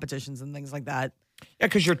barbecue competitions and things like that. Yeah,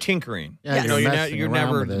 because you're tinkering. Yeah, You're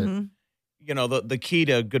never. with it. The key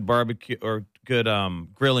to good barbecue or good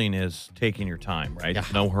grilling is taking your time, right? Yeah.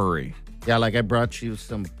 No hurry. Yeah, like I brought you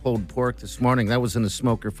some pulled pork this morning. That was in the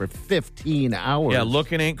smoker for 15 hours. Yeah,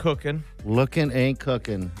 looking ain't cooking. Looking ain't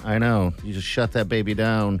cooking. I know. You just shut that baby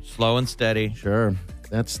down. Slow and steady. Sure.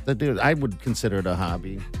 That's the dude. I would consider it a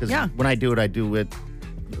hobby. Because Yeah. when I do it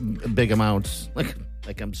big amounts.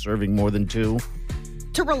 Like I'm serving more than two.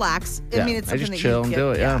 To relax. I mean, it's I something just that chill you and get,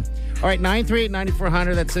 do it. Yeah. All right,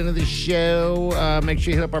 938-9400. That's the end of the show. Make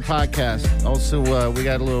sure you hit up our podcast. Also, we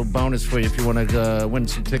got a little bonus for you if you want to win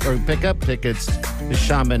some tickets or pick up tickets to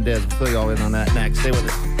Shawn Mendes. We'll fill you all in on that next. Stay with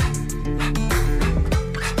us.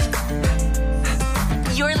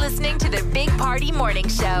 You're listening to the Big Party Morning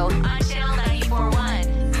Show on Channel 94.1.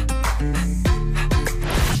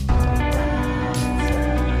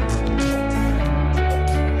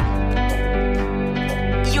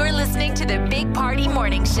 You're listening to the Big Party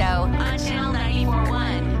Morning Show on Channel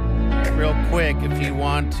 94.1. Real quick, if you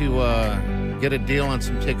want to get a deal on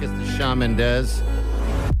some tickets to Shawn Mendes,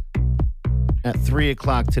 at 3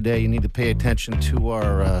 o'clock today, you need to pay attention to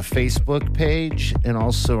our Facebook page and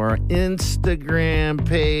also our Instagram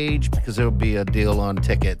page because there will be a deal on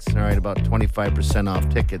tickets. All right, about 25% off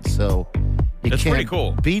tickets. So you That's can't pretty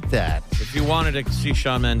cool. beat that. If you wanted to see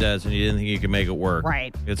Shawn Mendes and you didn't think you could make it work,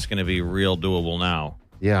 Right. it's going to be real doable now.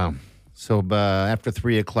 Yeah. So after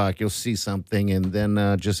 3 o'clock, you'll see something and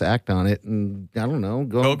then just act on it. And I don't know.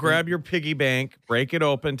 Go grab your piggy bank, break it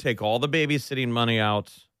open, take all the babysitting money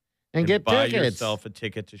out, and get buy tickets. yourself a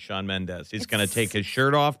ticket to Shawn Mendes. He's going to take his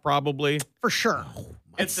shirt off probably. For sure.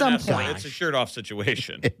 At It's some an point. It's a shirt off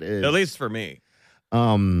situation. It is. At least for me.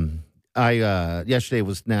 I yesterday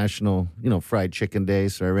was National, Fried Chicken Day,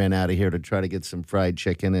 so I ran out of here to try to get some fried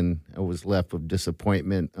chicken, and I was left with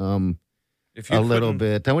disappointment. If you A little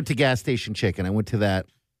couldn't- bit. I went to gas station chicken. I went to that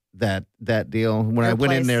deal. When I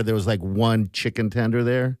went in place. there was like one chicken tender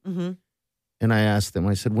there, and I asked them.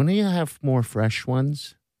 I said, "When do you have more fresh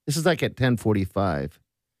ones?" This is like at 10:45.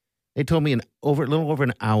 They told me a little over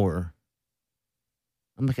an hour.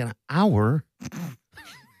 I'm like, an hour?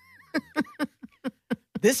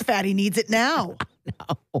 This fatty needs it now.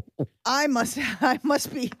 I must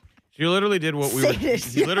be. You literally did what we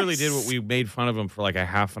Sadist, he literally did yes. what we made fun of him for like a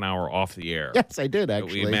half an hour off the air. Yes, I did But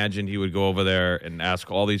actually. we imagined he would go over there and ask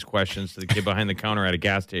all these questions to the kid behind the counter at a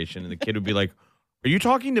gas station, and the kid would be like, "Are you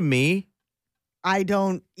talking to me?" I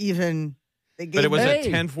don't even. But it was at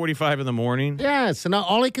Hey. 10:45 in the morning. Yes, and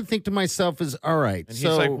all I can think to myself is, all right. And so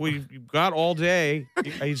he's like, "We've got all day."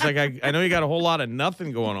 He's like, I know you got a whole lot of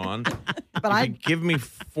nothing going on. But If I you give me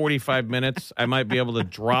 45 minutes, I might be able to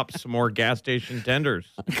drop some more gas station tenders.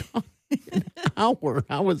 hour.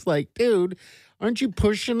 I was like, dude, aren't you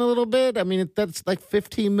pushing a little bit? I mean, that's like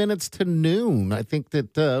 15 minutes to noon. I think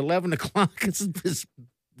that 11 o'clock is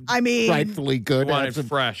I mean, rightfully good. You wanted Have some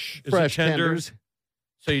fresh. Is fresh it tenders? tenders.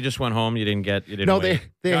 So you just went home. You didn't No, wait.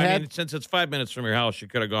 they I had- mean, since it's 5 minutes from your house, you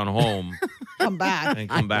could have gone home come back.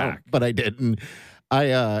 and I come know, back. but I didn't.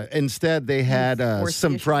 I instead they had forced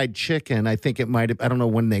some you. fried chicken. I think it might have. I don't know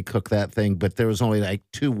when they cook that thing, but there was only like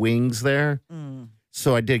 2 wings there.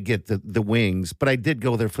 So I did get the wings, but I did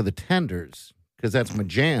go there for the tenders because that's my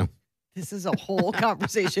jam. This is a whole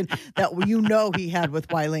conversation that he had with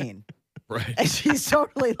Wileen. Right. And she's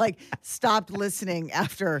totally like stopped listening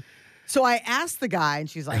after. So I asked the guy, and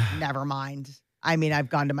she's like, never mind. I mean, I've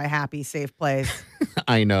gone to my happy, safe place.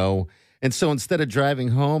 I know. And so instead of driving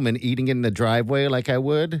home and eating in the driveway like I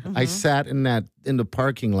would, I sat in the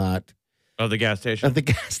parking lot Oh, the gas station. of the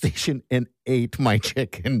gas station and ate my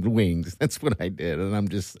chicken wings. That's what I did, and I'm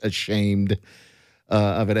just ashamed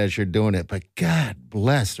of it as you're doing it. But God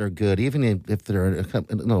bless, they're good. Even if they're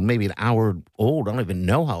maybe an hour old. I don't even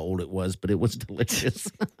know how old it was, but it was delicious.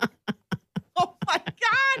 Oh my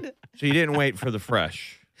God. So you didn't wait for the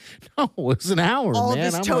fresh. No, it was an hour, All man.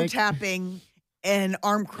 this I'm toe like, tapping and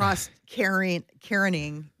arm crossed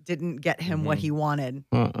Karening didn't get him what he wanted.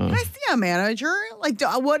 Can I see a manager? Like,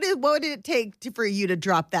 what did it take for you to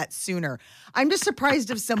drop that sooner? I'm just surprised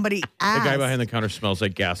if somebody The asked. guy behind the counter smells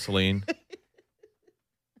like gasoline.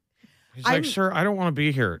 He's I'm- like, "Sir, I don't want to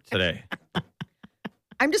be here today."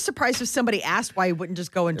 I'm just surprised if somebody asked why he wouldn't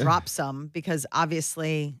just go and drop some, because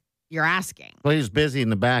obviously you're asking. Well, he's busy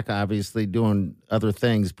in the back, obviously, doing other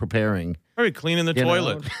things, preparing. Probably cleaning the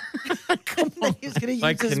toilet. He's gonna use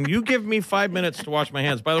Like, his can you give me 5 minutes to wash my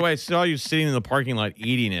hands? By the way, I saw you sitting in the parking lot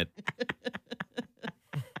eating it.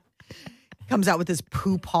 comes out with his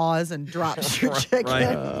poo paws and drops your chicken.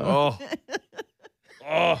 Right.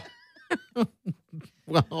 Oh.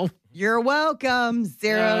 Well, You're welcome.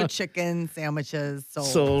 Zero chicken sandwiches sold.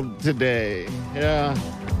 sold today. Yeah.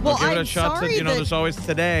 Well, Give it I'm a shot. sorry You know, that there's always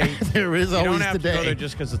today. There is You always don't have to go today. there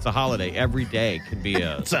just because it's a holiday. Every day can be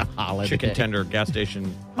a It's a holiday. chicken tender gas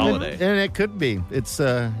station holiday. And it could be. It's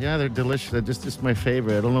yeah, they're delicious. They're just my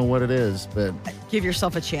favorite. I don't know what it is, but give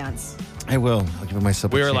yourself a chance. I will. I'll give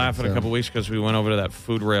myself. We a were chance, laughing a couple weeks because we went over to that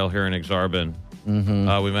food rail here in Exarban.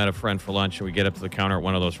 Mm-hmm. We met a friend for lunch, and we get up to the counter at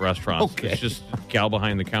one of those restaurants. Okay. It's just a gal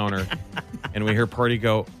behind the counter, and we hear Party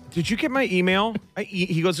go, "Did you get my email?"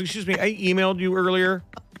 He goes, "Excuse me, I emailed you earlier."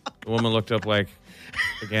 The woman looked up like,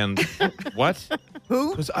 again, what? Who?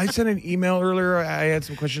 Because I sent an email earlier. I had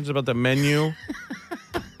some questions about the menu.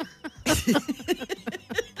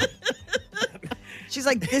 She's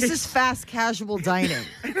like, this is fast casual dining.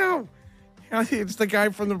 I know. It's the guy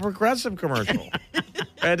from the Progressive commercial.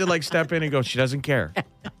 I had to like step in and go, she doesn't care.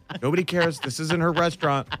 Nobody cares. This isn't her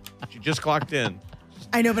restaurant. She just clocked in.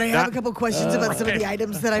 I know, but I have a couple questions about some of the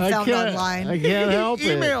items that I found online. I can't help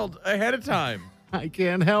it. Emailed ahead of time. I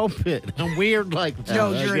can't help it. I'm weird like that.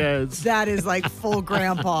 No, I guess. that is like full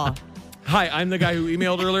grandpa. Hi, I'm the guy who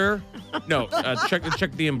emailed earlier. No, check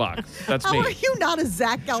the inbox. That's How me. are you not a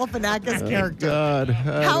Zach Galifianakis character? God,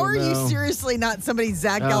 How are you know. seriously not somebody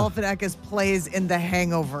Zach Galifianakis plays in The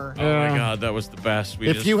Hangover? Oh my God, that was the best. We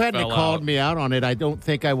If just you hadn't fell called out. me out on it, I don't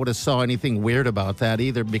think I would have saw anything weird about that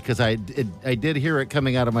either, because I did hear it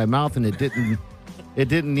coming out of my mouth and it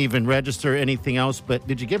didn't even register anything else. But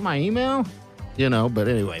did you get my email? You know, but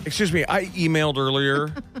anyway. Excuse me, I emailed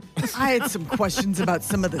earlier. I had some questions about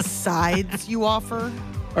some of the sides you offer.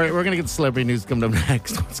 All right, we're going to get celebrity news coming up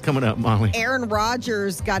next. What's coming up, Molly? Aaron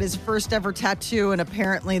Rodgers got his first ever tattoo, and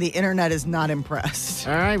apparently the internet is not impressed.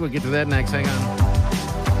 All right, we'll get to that next. Hang on.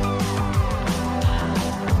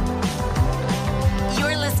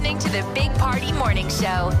 You're listening to the Big Party Morning Show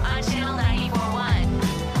on Channel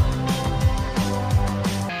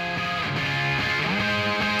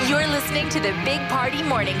 94.1. You're listening to the Big Party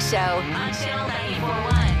Morning Show on Channel 94.1.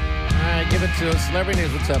 All right, give it to us. Celebrity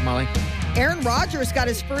news. What's up, Molly? Aaron Rodgers got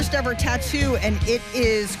his first ever tattoo, and it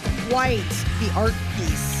is quite the art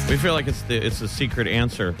piece. We feel like it's the secret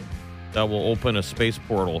answer that will open a space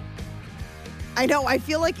portal. I know. I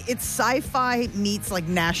feel like it's sci-fi meets like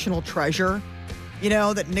National Treasure. You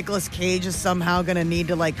know, that Nicolas Cage is somehow going to need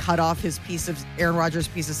to like cut off Aaron Rodgers'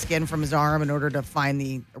 piece of skin from his arm in order to find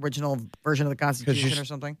the original version of the Constitution or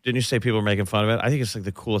something. Didn't you say people are making fun of it? I think it's like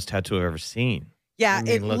the coolest tattoo I've ever seen. Yeah, I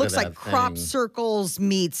mean, it look looks at like that crop thing. circles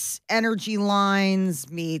meets energy lines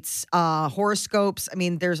meets horoscopes. I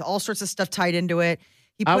mean, there's all sorts of stuff tied into it.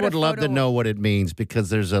 He I put a would love to photo- know what it means,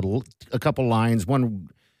 because there's a couple lines. One,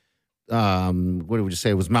 what did we just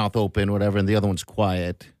say? It was mouth open, whatever, and the other one's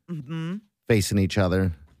quiet, facing each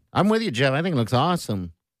other. I'm with you, Jeff. I think it looks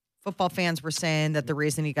awesome. Football fans were saying that the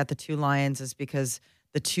reason he got the two lions is because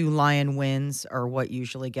the two lion wins are what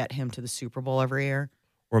usually get him to the Super Bowl every year.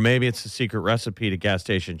 Or maybe it's a secret recipe to gas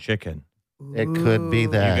station chicken. It could be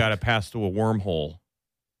Ooh. that. You got to pass through a wormhole.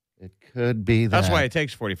 It could be that. That's why it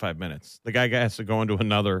takes 45 minutes. The guy has to go into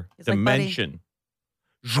another He's like, buddy. dimension.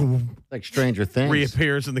 like Stranger Things.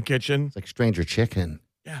 Reappears in the kitchen. It's like Stranger Chicken.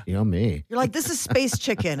 Yeah. You know me. You're like, this is space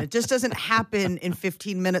chicken. It just doesn't happen in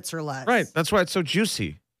 15 minutes or less. Right. That's why it's so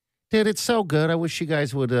juicy. Dude, it's so good. I wish you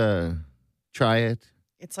guys would try it.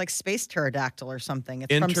 It's like space pterodactyl or something.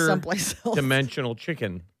 It's from someplace else. Interdimensional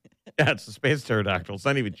chicken. Yeah, it's a space pterodactyl. It's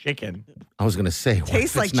not even chicken. I was going to say, what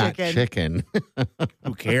Tastes if it's like not chicken.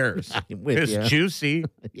 Who cares? I'm with It's ya. juicy.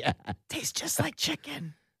 Yeah. Tastes just like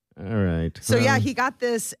chicken. All right. So yeah, he got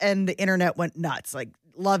this and the internet went nuts. Like,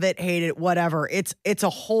 love it, hate it, whatever. It's a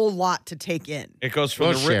whole lot to take in. It goes from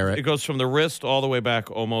We'll share it. it goes from the wrist all the way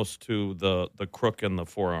back almost to the crook and the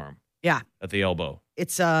forearm Yeah. at the elbow.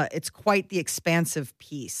 It's quite the expansive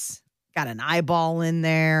piece. Got an eyeball in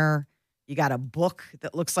there. You got a book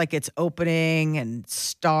that looks like it's opening and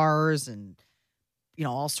stars and, you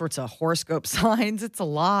know, all sorts of horoscope signs. It's a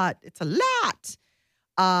lot. It's a lot.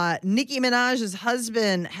 Nicki Minaj's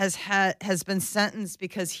husband has been sentenced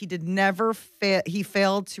because he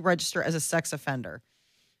failed to register as a sex offender.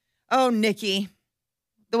 Oh, Nicki.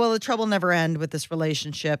 Well, the trouble never end with this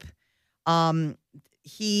relationship.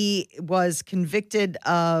 he was convicted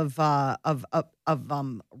of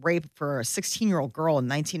rape for a 16-year-old girl in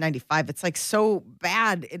 1995. It's like so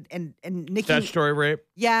bad. And Nikki, Statutory rape?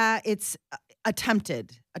 Yeah, it's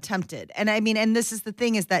attempted. And I mean, and this is the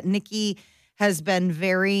thing is that Nikki has been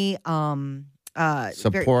very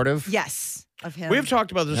supportive. Yes, of him. We've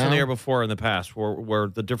talked about this on the air before in the past, where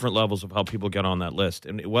the different levels of how people get on that list.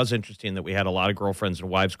 And it was interesting that we had a lot of girlfriends and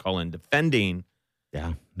wives call in defending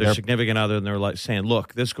their significant other, and they're like saying,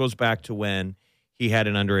 look, this goes back to when he had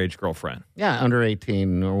an underage girlfriend. Yeah, under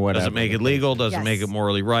 18 or whatever. Doesn't make it legal, doesn't make it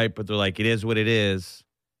morally right, but they're like, it is what it is.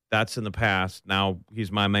 That's in the past. Now he's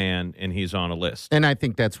my man, and he's on a list. And I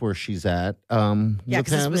think that's where she's at. Because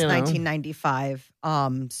this was 1995.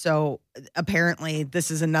 So apparently this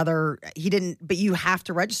is another, he didn't, but you have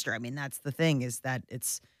to register. I mean, that's the thing is that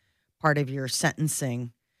it's part of your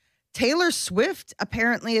sentencing. Taylor Swift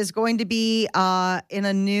apparently is going to be in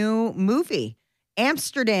a new movie,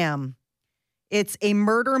 Amsterdam. It's a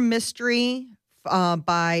murder mystery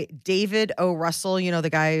by David O. Russell, you know, the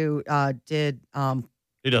guy who did...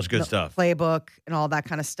 he does good stuff. Playbook and all that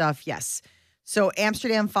kind of stuff. Yes. So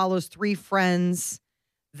Amsterdam follows three friends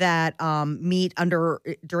that meet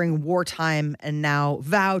during wartime and now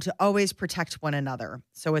vow to always protect one another.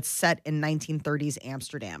 So it's set in 1930s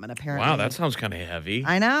Amsterdam. And apparently... Wow, that sounds kind of heavy.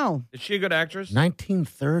 I know. Is she a good actress?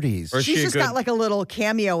 1930s. Or She's just got like a little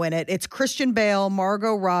cameo in it. It's Christian Bale,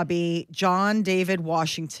 Margot Robbie, John David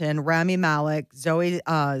Washington, Rami Malek, Zoe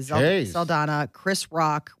Saldana, Chris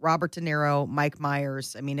Rock, Robert De Niro, Mike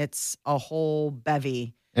Myers. I mean, it's a whole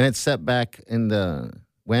bevy. And it's set back in the...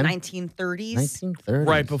 When? 1930s. 1930s.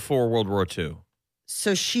 Right before World War II.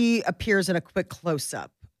 So she appears in a quick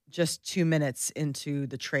close-up just 2 minutes into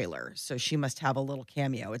the trailer. So she must have a little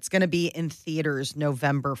cameo. It's going to be in theaters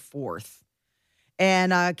November 4th.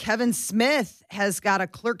 And Kevin Smith has got a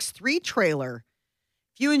Clerks 3 trailer.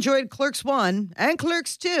 If you enjoyed Clerks 1 and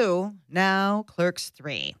Clerks 2, now Clerks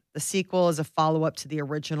 3. The sequel is a follow-up to the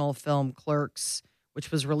original film Clerks,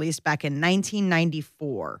 which was released back in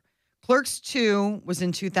 1994. Clerks 2 was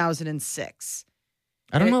in 2006.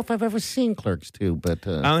 I don't know if I've ever seen Clerks 2, but...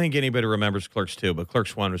 I don't think anybody remembers Clerks 2, but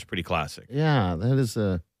Clerks 1 was pretty classic. Yeah, that is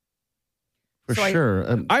for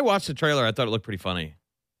sure. I watched the trailer. I thought it looked pretty funny.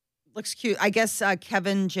 Looks cute. I guess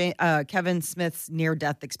Kevin Smith's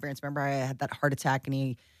near-death experience. Remember, I had that heart attack, and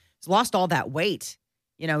he's lost all that weight.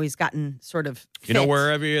 You know, he's gotten sort of fit. You know,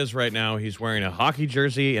 wherever he is right now, he's wearing a hockey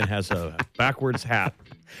jersey and has a backwards hat.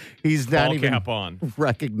 He's not even cap on.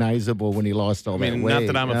 Recognizable when he lost all that weight. Not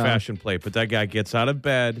that I'm a fashion plate, but that guy gets out of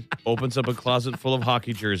bed, opens up a closet full of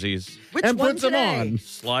hockey jerseys, and puts them on.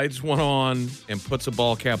 Slides one on, and puts a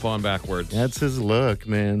ball cap on backwards. That's his look,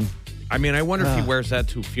 man. I mean, I wonder if he wears that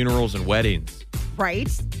to funerals and weddings. Right?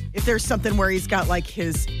 If there's something where he's got like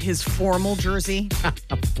his formal jersey,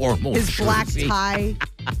 his jersey. Black tie,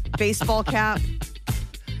 baseball cap,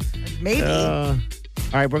 maybe.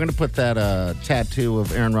 All right, we're going to put that tattoo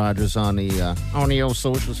of Aaron Rodgers on the old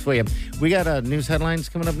socials for you. We got news headlines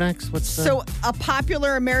coming up next. So a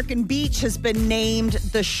popular American beach has been named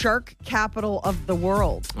the shark capital of the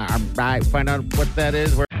world. All right, find out what that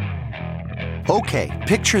is. Okay,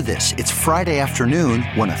 picture this. It's Friday afternoon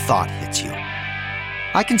when a thought hits you.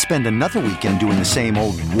 I can spend another weekend doing the same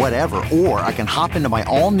old whatever, or I can hop into my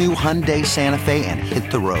all-new Hyundai Santa Fe and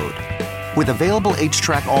hit the road. With available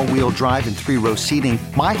H-Track all-wheel drive and 3-row seating,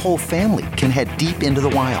 my whole family can head deep into the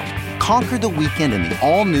wild. Conquer the weekend in the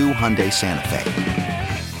all-new Hyundai Santa Fe.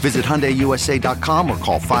 Visit HyundaiUSA.com or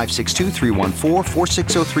call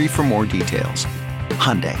 562-314-4603 for more details.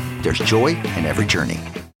 Hyundai, there's joy in every journey.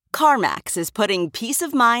 CarMax is putting peace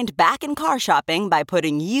of mind back in car shopping by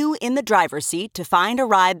putting you in the driver's seat to find a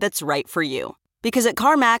ride that's right for you. Because at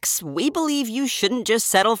CarMax, we believe you shouldn't just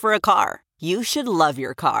settle for a car. You should love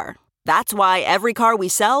your car. That's why every car we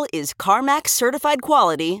sell is CarMax certified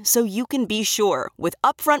quality, so you can be sure with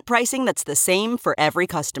upfront pricing that's the same for every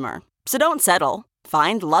customer. So don't settle.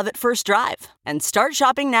 Find love at first drive and start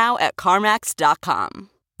shopping now at CarMax.com.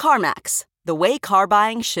 CarMax, the way car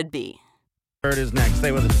buying should be. It is next.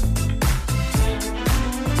 Stay with us.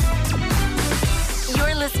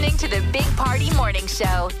 You're listening to the Big Party Morning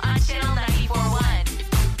Show on Channel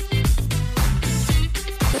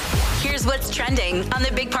 94.1. Here's what's trending on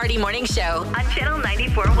the Big Party Morning Show on Channel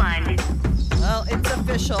 94.1. Well, it's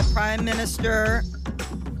official. Prime Minister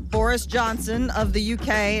Boris Johnson of the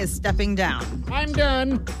UK is stepping down. I'm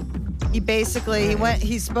done.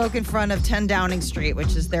 He spoke in front of 10 Downing Street,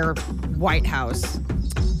 which is their White House.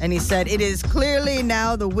 And he said, it is clearly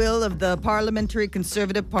now the will of the Parliamentary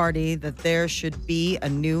Conservative Party that there should be a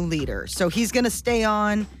new leader. So he's going to stay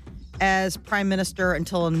on as prime minister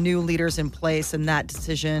until a new leader's in place, and that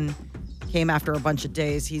decision came after a bunch of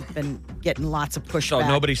days. He's been getting lots of pushback. So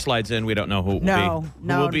nobody slides in. We don't know who it will be.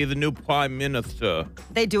 No. Who will be the new prime minister?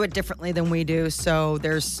 They do it differently than we do, so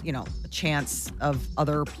there's, a chance of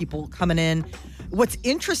other people coming in. What's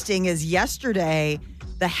interesting is yesterday,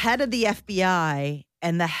 the head of the FBI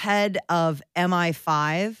and the head of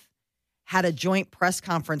MI5 had a joint press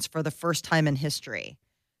conference for the first time in history.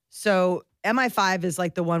 So MI5 is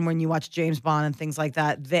like the one when you watch James Bond and things like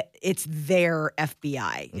that. It's their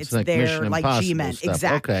FBI. It's like their Mission Impossible G-Men. stuff.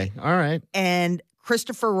 Exactly. Okay. All right. And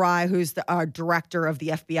Christopher Wray, who's the director of the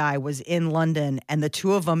FBI, was in London, and the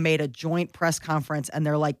two of them made a joint press conference, and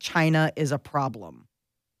they're like, China is a problem.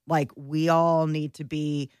 Like, we all need to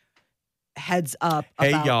be heads up. Hey,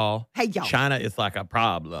 about, y'all. Hey, y'all. China is like a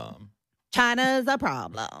problem. China's a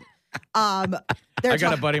problem. I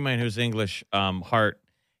got a buddy of mine who's English, Hart.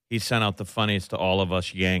 He sent out the funniest to all of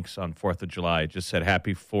us Yanks on 4th of July. Just said,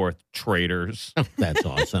 Happy 4th, traitors. That's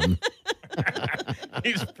awesome.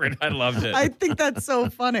 I loved it. I think that's so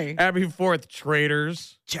funny. Happy 4th,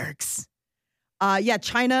 traitors. Jerks.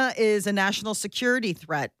 China is a national security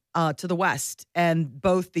threat to the West, and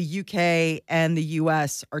both the UK and the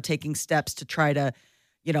US are taking steps to try to,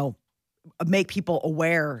 make people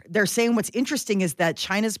aware. They're saying what's interesting is that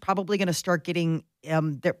China's probably going to start getting,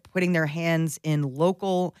 they're putting their hands in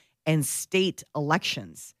local and state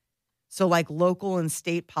elections. So like local and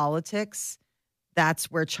state politics,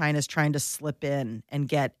 that's where China's trying to slip in and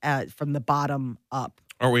get from the bottom up.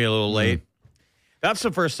 Are we a little late? That's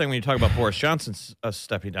the first thing when you talk about Boris Johnson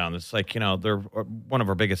stepping down. It's like, they're one of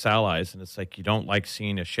our biggest allies, and it's like you don't like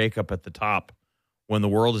seeing a shakeup at the top when the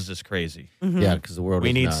world is this crazy. Mm-hmm. Yeah, because the world we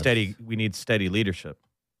is need nuts. we need steady leadership.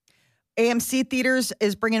 AMC Theaters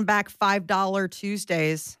is bringing back $5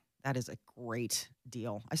 Tuesdays. That is a great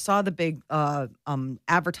deal. I saw the big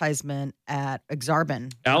advertisement at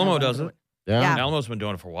Exarban. Alamo does it. Yeah. Alamo's been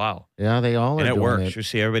doing it for a while. Yeah, they all are And it doing works. it. You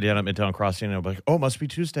see everybody down at Midtown Crossing, and they'll be like, oh, must be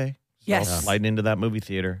Tuesday. So Yes. sliding into that movie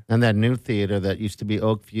theater. And that new theater that used to be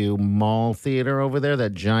Oakview Mall Theater over there,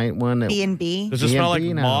 that giant one. That, B&B. Does it smell like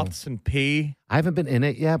B&B now. moths and pee? I haven't been in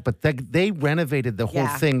it yet, but they renovated the whole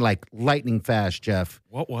Yeah. thing like lightning fast, Jeff.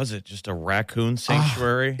 What was it? Just a raccoon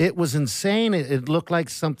sanctuary? It was insane. It looked like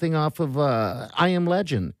something off of I Am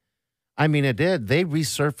Legend. I mean, it did. They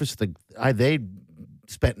resurfaced they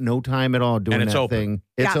spent no time at all doing And it's that open. thing.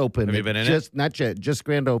 It's Yeah. open. Have you been in just, Not yet. Just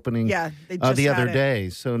grand opening. Yeah, they just the had other it. day.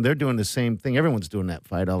 So they're doing the same thing. Everyone's doing that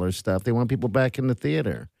 $5 stuff. They want people back in the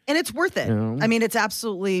theater. And it's worth it. You know? I mean, it's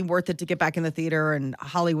absolutely worth it to get back in the theater, and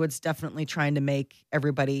Hollywood's definitely trying to make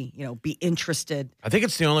everybody, be interested. I think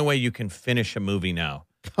it's the only way you can finish a movie now.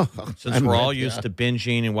 Since I'm we're all with ya. used to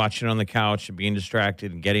binging and watching on the couch and being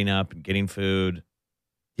distracted and getting up and getting food.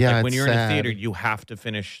 Yeah, Like when it's you're in a sad. theater, you have to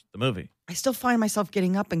finish the movie. I still find myself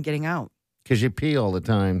getting up and getting out. Because you pee all the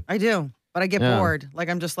time. I do, but I get Yeah. bored. Like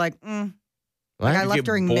I'm just like, Like What? I You left get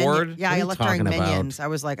during bored? Minions. Yeah, What are I you left during talking about? Minions. I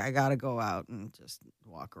was like, I gotta go out and just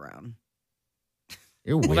walk around.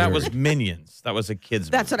 You're weird. Well, that was Minions. That was a kid's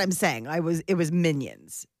That's movie. what I'm saying. It was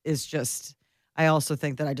Minions. It's just, I also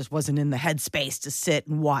think that I just wasn't in the headspace to sit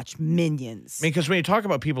and watch Minions. I mean, because when you talk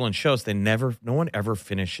about people in shows, no one ever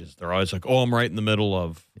finishes. They're always like, oh, I'm right in the middle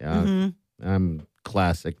of. Yeah, Mm-hmm. I'm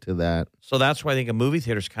classic to that. So that's why I think a movie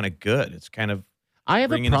theater is kind of good. It's kind of I have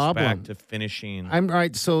a bringing us problem. back to finishing. I'm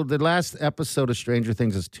right. So the last episode of Stranger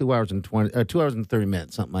Things is 2 hours and 30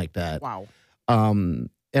 minutes, something like that. Wow. And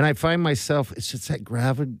I find myself, it's just that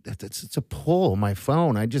gravity, it's a pull on my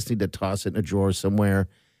phone. I just need to toss it in a drawer somewhere.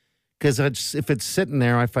 Because if it's sitting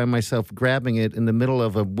there, I find myself grabbing it in the middle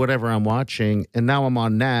of whatever I'm watching. And now I'm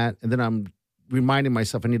on that. And then I'm reminding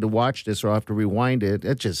myself I need to watch this or I have to rewind it.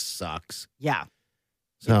 It just sucks. Yeah.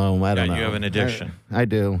 So I don't know. you have an addiction. I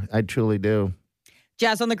do. I truly do.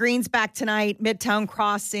 Jazz on the Greens back tonight, Midtown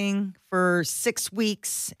Crossing for 6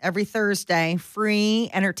 weeks every Thursday. Free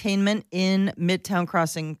entertainment in Midtown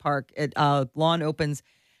Crossing Park. Lawn opens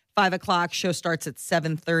 5 o'clock. Show starts at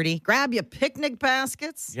 7:30. Grab your picnic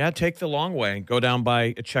baskets. Yeah, take the long way. Go down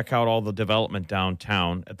by, check out all the development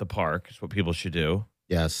downtown at the park. Is what people should do.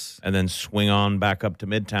 Yes. And then swing on back up to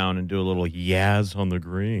Midtown and do a little Yaz on the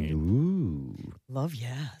green. Ooh. Love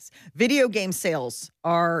yes. Video game sales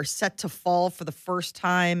are set to fall for the first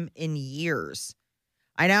time in years.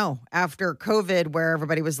 I know, after COVID, where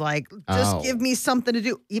everybody was like, just give me something to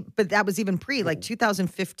do. But that was even like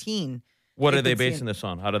 2015. What are they could see basing this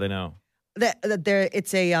on? How do they know?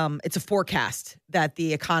 It's a forecast that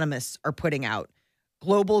the economists are putting out.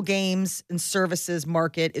 Global games and services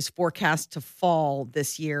market is forecast to fall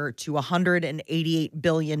this year to $188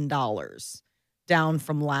 billion. down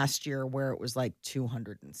from last year where it was like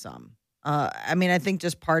 200 and some. I mean, I think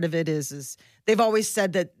just part of it is they've always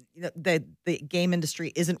said that the game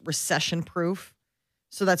industry isn't recession proof.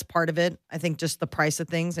 So that's part of it. I think just the price of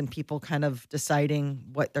things and people kind of deciding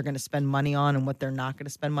what they're going to spend money on and what they're not going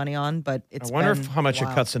to spend money on. But I wonder how much it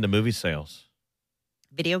cuts into movie sales.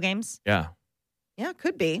 Video games? Yeah. Yeah, it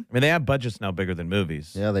could be. I mean, they have budgets now bigger than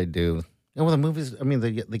movies. Yeah, they do. Yeah, well, the movies, I mean,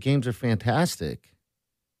 the games are fantastic.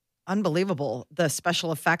 Unbelievable. The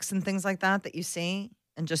special effects and things like that you see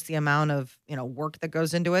and just the amount of, work that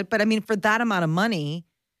goes into it. But I mean, for that amount of money,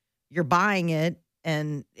 you're buying it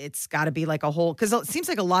and it's got to be like a whole, because it seems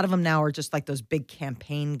like a lot of them now are just like those big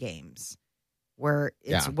campaign games where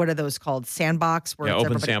it's, what are those called? Sandbox? Where it's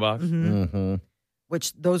open sandbox. Mm-hmm.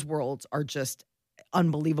 Which those worlds are just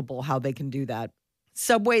unbelievable how they can do that.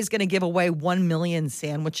 Subway's going to give away 1 million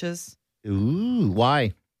sandwiches. Ooh,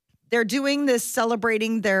 why? They're doing this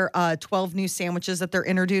celebrating their 12 new sandwiches that they're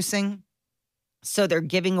introducing. So they're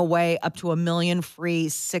giving away up to 1 million free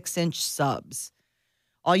 6-inch subs.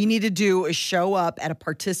 All you need to do is show up at a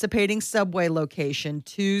participating Subway location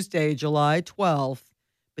Tuesday, July 12th,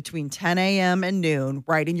 between 10 a.m. and noon,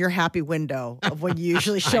 right in your happy window of when you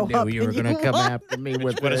usually show up. I knew you were going to come after me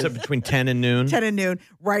with What is it, between 10 and noon? 10 and noon,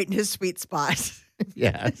 right in his sweet spot.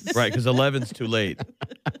 Yes. Right, because 11's too late.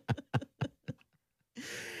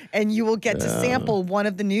 And you will get to sample one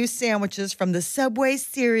of the new sandwiches from the Subway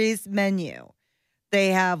series menu. They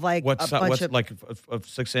have like what's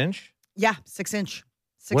 6-inch? Yeah, 6-inch.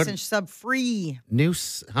 6-inch sub free.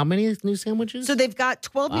 How many new sandwiches? So they've got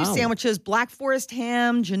 12 new sandwiches: Black Forest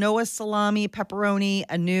ham, Genoa salami, pepperoni,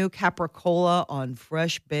 a new capricola on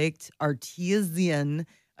fresh baked artisan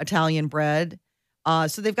Italian bread.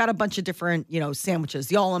 So they've got a bunch of different, sandwiches.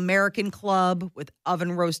 The All-American Club with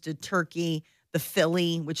oven roasted turkey, the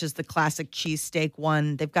Philly, which is the classic cheesesteak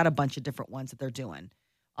one. They've got a bunch of different ones that they're doing.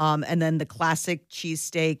 And then the classic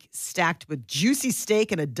cheesesteak stacked with juicy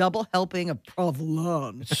steak and a double helping of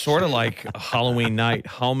provolone. It's sort of like a Halloween night.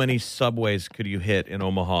 How many Subways could you hit in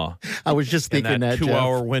Omaha? I was just thinking that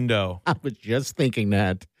 2-hour window. I was just thinking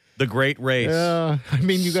that. The great race. I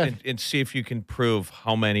mean, you got and see if you can prove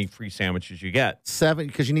how many free sandwiches you get. 7,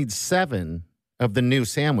 because you need 7 of the new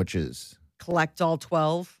sandwiches. Collect all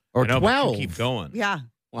 12. Or I know, 12. Keep going. Yeah.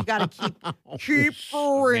 You got to keep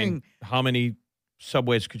pouring. I mean, how many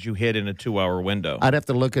Subways could you hit in a 2-hour window? I'd have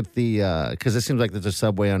to look at the, because it seems like there's a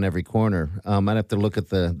Subway on every corner. I'd have to look at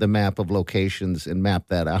the map of locations and map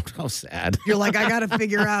that out. How sad. You're like, I got to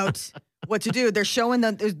figure out what to do. They're showing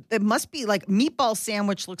that it must be like meatball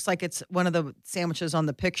sandwich looks like it's one of the sandwiches on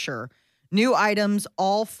the picture. New items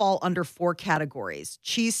all fall under 4 categories.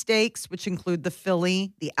 Cheesesteaks, which include the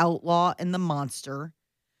Philly, the Outlaw, and the Monster.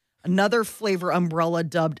 Another flavor umbrella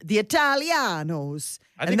dubbed the Italianos.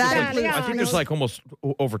 I think there's like almost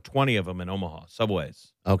over 20 of them in Omaha,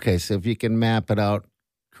 Subways. Okay, so if you can map it out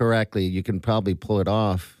correctly, you can probably pull it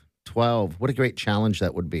off. 12. What a great challenge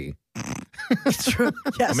that would be. It's true.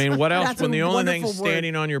 Yes. I mean, what else That's when the only thing word.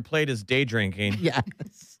 standing on your plate is day drinking?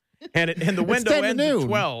 Yes. And the window ends at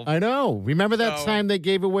 12. I know. Remember that time they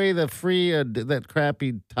gave away the free, that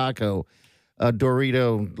crappy taco,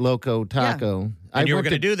 Dorito Loco taco? Yeah. And you were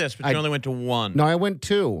going to do this, but you only went to 1. No, I went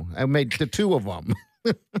 2. I made the 2 of them.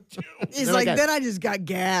 He's like, then I just got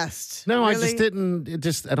gassed. No, really? I just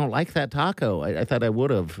didn't. I don't like that taco. I thought I would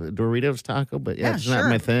have Doritos taco, but it's not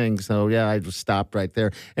my thing. So I just stopped right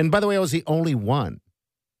there. And by the way, I was the only one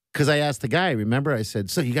because I asked the guy. Remember, I said,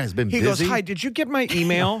 "So you guys been busy?" He goes, "Hi, did you get my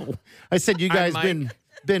email?" No. I said, "You guys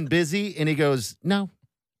been busy?" And he goes, "No,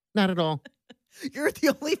 not at all." You're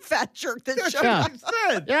the only fat jerk that showed Yeah. up.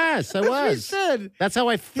 Said. Yes, I That's was. what he said. That's how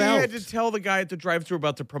I felt. He had to tell the guy at the drive-thru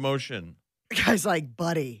about the promotion. The guy's like,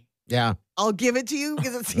 buddy, Yeah. I'll give it to you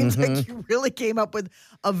because it seems like you really came up with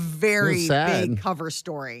a very sad. big cover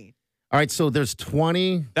story. All right, so there's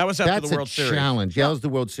 20. That was after That's the World a Series. challenge. Yeah, that was the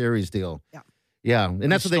World Series deal. Yeah. Yeah,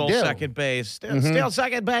 and that's what they Stole did. second base. Still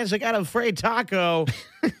second base. I got a free taco.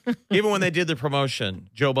 Even when they did the promotion,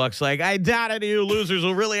 Joe Buck's like, I doubt any of you losers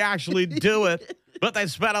will really actually do it, but they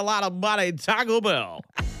spent a lot of money. Taco Bell.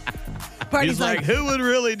 Party's He's like, who would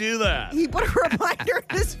really do that? He put a reminder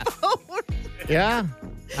in his phone. Yeah,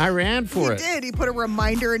 I ran for it. He did. He put a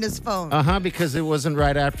reminder in his phone. Because it wasn't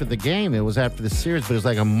right after the game. It was after the series, but it was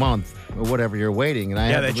like a month or whatever you're waiting. And I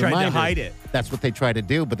had they the tried reminder. to hide it. That's what they tried to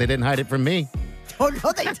do, but they didn't hide it from me. Oh,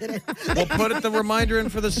 no, they didn't. Well, put the reminder in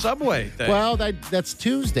for the Subway thing. Well, that's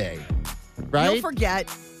Tuesday, right? You'll forget.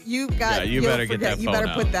 You better get that You phone better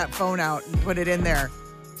out. put that phone out and put it in there.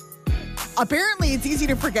 Apparently, it's easy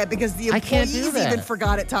to forget because the I can't do employees that. even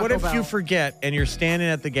forgot at Taco What if Bell. you forget and you're standing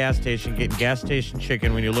at the gas station getting gas station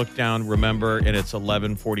chicken when you look down, remember, and it's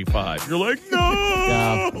 11:45? You're like, no!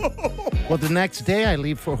 Yeah. Well, the next day I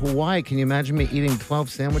leave for Hawaii. Can you imagine me eating 12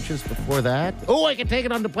 sandwiches before that? Oh, I can take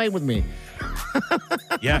it on the plane with me.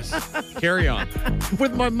 Yes. Carry on.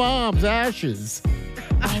 With my mom's ashes.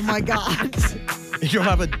 Oh, my God. You'll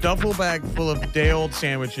have a duffel bag full of day-old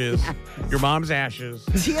sandwiches, your mom's ashes.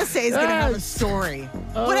 TSA is going to have a Yes. story.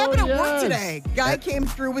 Oh, What happened at work yes. today? Guy came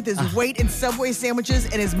through with his weight and Subway sandwiches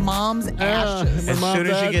and his mom's ashes. As mom's soon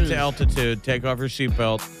as you get to ashes. altitude, take off your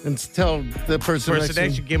seatbelt. And tell the person First next to today,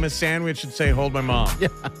 me- you give him a sandwich and say, hold my mom. Yeah.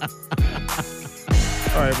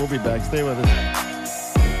 All right, we'll be back. Stay with us.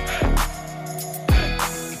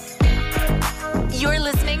 You're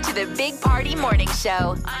listening to the Big Party Morning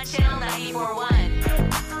Show on Channel 94.1.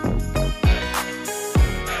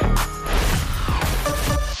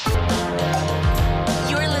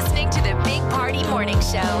 You're listening to the Big Party Morning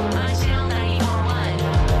Show on Channel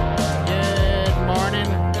 94.1. Good morning.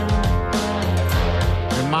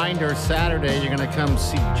 Reminder, Saturday, you're going to come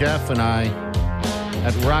see Jeff and I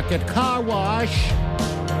at Rocket Car Wash.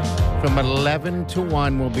 From 11 to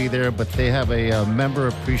 1, we'll be there, but they have a member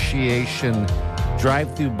appreciation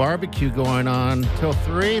drive-through barbecue going on till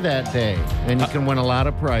 3 that day, and you can win a lot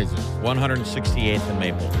of prizes. 168th and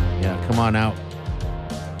Maple. Yeah, come on out.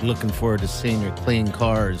 Looking forward to seeing your clean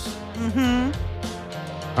cars. Mm-hmm.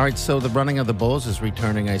 All right, so the running of the bulls is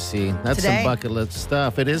returning, I see. That's Today? some bucket list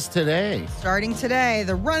stuff. It is today. Starting today,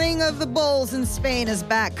 the running of the bulls in Spain is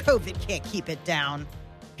back. COVID can't keep it down.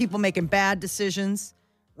 People making bad decisions,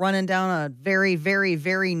 running down a very, very,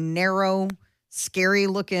 very narrow,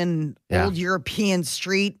 scary-looking old European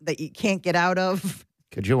street that you can't get out of,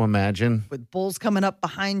 Could you imagine? with bulls coming up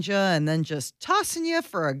behind you and then just tossing you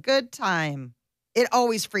for a good time. It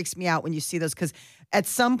always freaks me out when you see those because at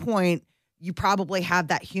some point, you probably have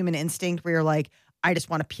that human instinct where you're like, I just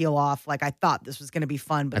want to peel off. Like, I thought this was going to be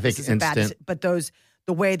fun, but I think this is a bad. instant. But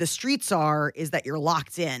the way the streets are is that you're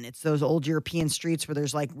locked in. It's those old European streets where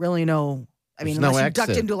there's like really no. I mean, There's no unless you ducked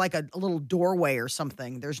exit. into like a little doorway or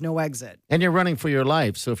something, there's no exit. And you're running for your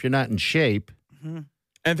life, so if you're not in shape, And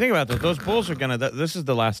think about that. Those bulls are going to, this is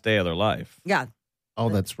the last day of their life. Yeah. oh,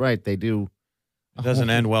 that's right, they do. It doesn't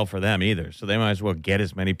end well for them either. So they might as well get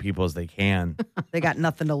as many people as they can. They got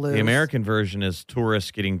nothing to lose. The American version is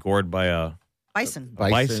tourists getting gored by a Bison.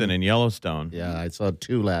 bison in Yellowstone. Yeah, I saw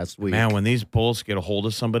 2 last week. Man, when these bulls get a hold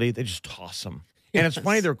of somebody, they just toss them. And it's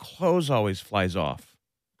funny, their clothes always flies off.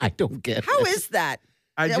 I don't get How it. is that?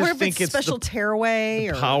 I wonder just if think it's special the tearaway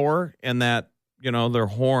or power and that, their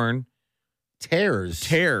horn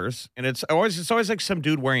tears. And it's always like some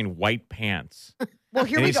dude wearing white pants. Well,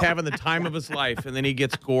 here And we he's go. having the time of his life, and then he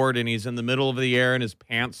gets gored, and he's in the middle of the air, and his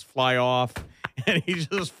pants fly off, and he's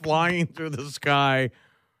just flying through the sky,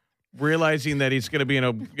 realizing that he's going to be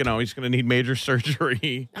he's going to need major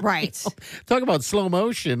surgery. Right. Talk about slow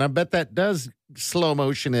motion. I bet that does slow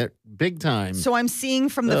motion it big time. So I'm seeing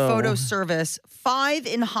from the Oh. photo service 5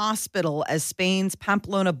 in hospital as Spain's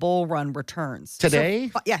Pamplona Bull Run returns. Today?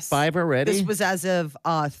 So, yes. 5 already? This was as of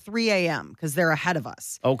 3 a.m. because they're ahead of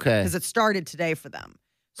us. Okay. Because it started today for them.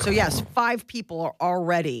 So yes, 5 people are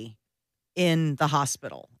already in the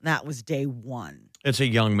hospital. That was day 1. It's a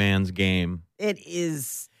young man's game. It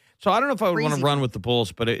is. So I don't know if I would want Crazy. to run with the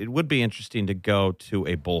bulls, but it would be interesting to go to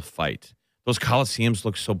a bull fight. Those coliseums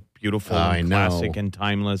look so beautiful I and know. classic and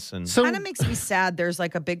timeless. And So Kind of makes me sad. There's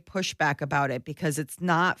like a big pushback about it because it's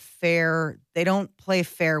not fair. They don't play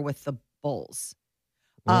fair with the bulls.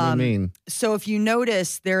 what do you mean? So if you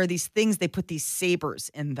notice, there are these things, they put these sabers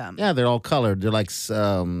in them. Yeah, they're all colored. They're like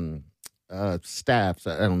staffs. I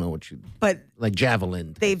don't know what you But like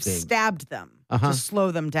javelin. type they've thing. stabbed them Uh-huh. to slow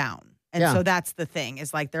them down. And Yeah. so that's the thing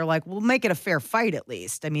is like, they're like, we'll make it a fair fight at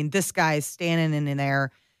least. I mean, this guy's standing in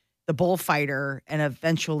there, the bullfighter, and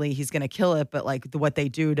eventually he's going to kill it. But like what they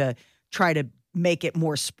do to try to make it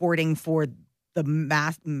more sporting for the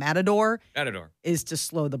matador is to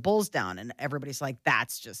slow the bulls down. And everybody's like,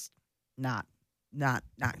 that's just not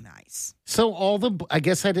nice. So I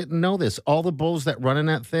guess I didn't know this. All the bulls that run in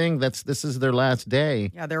that thing, this is their last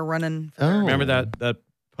day. Yeah, they're running. Oh. remember that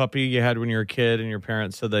puppy you had when you were a kid and your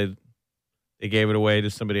parents said they gave it away to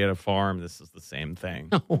somebody at a farm? This is the same thing.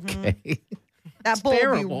 Okay. That bull will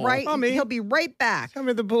terrible. be right. Mommy. He'll be right back. Tell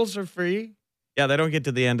me the bulls are free. Yeah, they don't get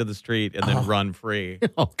to the end of the street and then run free.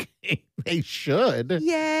 Okay. They should.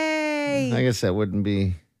 Yay! I guess that wouldn't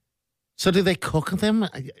be. So do they cook them?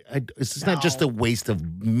 It's not just a waste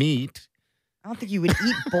of meat. I don't think you would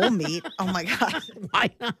eat bull meat. Oh my god! Why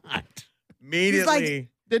not? Immediately.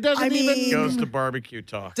 It doesn't even Goes to barbecue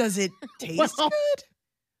talk. Does it taste good?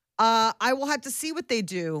 I will have to see what they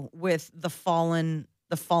do with the fallen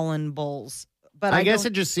bulls. But I guess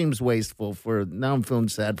it just seems wasteful. Now I'm feeling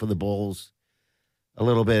sad for the bulls a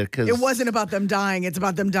little bit because it wasn't about them dying. It's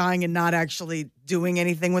about them dying and not actually doing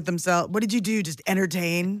anything with themselves. What did you do? Just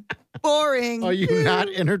entertain? Boring. Are you not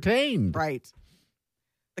entertained? Right.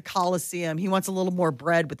 The Coliseum. He wants a little more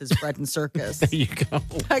bread with his bread and circus. There you go.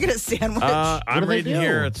 I get a sandwich. I'm reading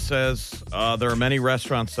here. It says there are many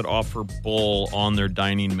restaurants that offer bull on their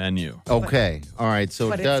dining menu. Okay. All right. So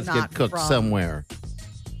But it does it's get not cooked from- somewhere.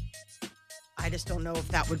 I just don't know if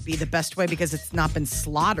that would be the best way because it's not been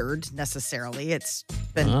slaughtered necessarily. It's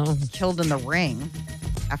been killed in the ring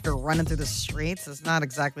after running through the streets. It's not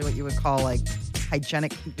exactly what you would call like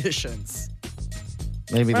hygienic conditions.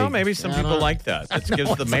 Maybe some people like that.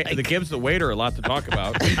 It gives the waiter a lot to talk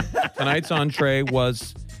about. Tonight's entree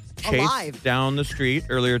was chased Alive. down the street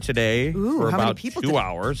earlier today for how many about people 2 did-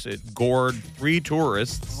 hours. It gored 3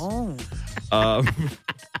 tourists. Oh. Um,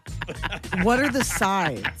 What are the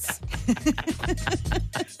sides?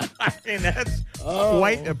 I mean, that's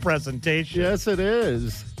quite a presentation. Yes, it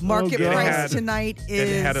is. Market God. price tonight is.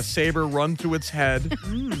 It had a saber run through its head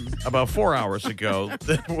about 4 hours ago.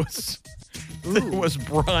 That was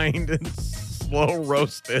brined and slow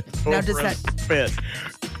roasted Now, over does a that- spit.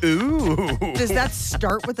 Ooh. Does that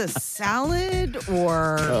start with a salad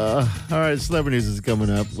or? All right, celebrity news is coming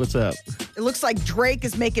up. What's up? It looks like Drake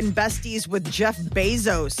is making besties with Jeff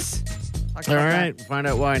Bezos. Talk All about that. right, find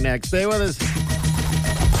out why next. Stay with us.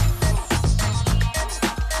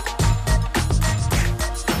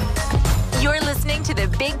 You're listening to the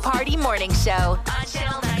Big Party Morning Show on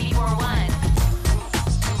Channel 94.1.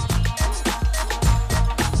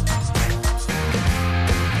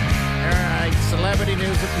 All right, celebrity news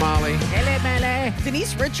with Molly. Hello, Molly.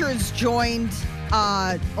 Denise Richards joined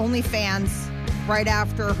OnlyFans right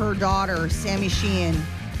after her daughter, Sammy Sheehan.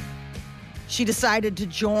 She decided to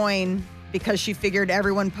join because she figured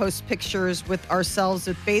everyone posts pictures with ourselves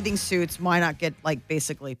with bathing suits. Why not get, like,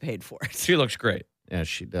 basically paid for it? She looks great. Yeah,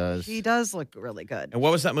 she does. She does look really good. And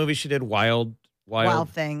what was that movie she did? Wild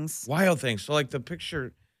Things. Wild Things. So, like, the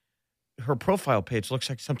picture, her profile page looks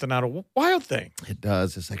like something out of Wild Thing. It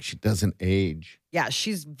does. It's like she doesn't age. Yeah,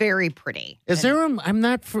 she's very pretty. Is there I'm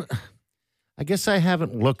not for. I guess I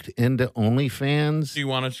haven't looked into OnlyFans. Do you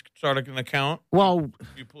want to start an account? Well,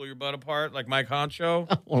 You pull your butt apart like Mike Honcho?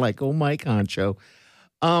 like Mike Honcho.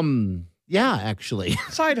 Yeah, actually.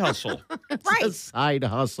 Side hustle. Right. A side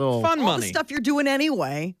hustle. Fun All money. the stuff you're doing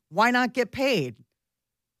anyway, why not get paid?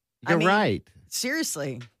 You're I mean, right.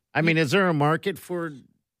 Seriously. I mean, is there a market for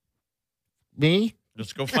me?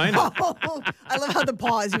 Just go find it. Oh, I love how the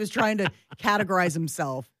pause. He was trying to categorize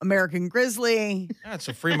himself. American Grizzly. Yeah, it's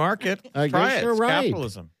a free market. I Try guess it. you're It's right.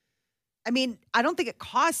 capitalism. I mean, I don't think it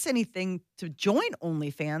costs anything to join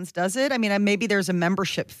OnlyFans, does it? I mean, maybe there's a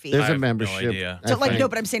membership fee. There's I a have no membership. idea. I So, like, think. no,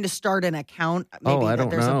 but I'm saying to start an account, maybe I don't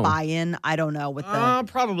there's know. a buy-in. I don't know with the.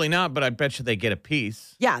 Probably not, but I bet you they get a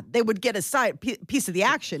piece. Yeah, they would get a piece of the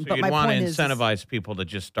action. So but you'd my want to point is, incentivize people to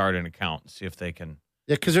just start an account and see if they can.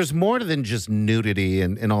 Yeah, because there's more than just nudity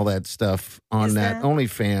and all that stuff on Is that there?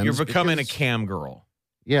 OnlyFans. You're becoming a because- cam girl.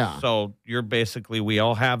 Yeah. So you're basically, we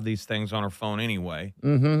all have these things on our phone anyway.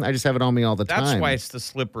 I just have it on me all the time. That's why it's the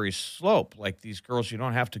slippery slope. Like these girls, you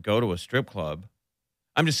don't have to go to a strip club.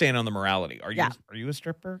 I'm just saying on the morality. Are you a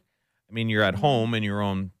stripper? I mean, you're at home in your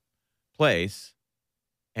own place,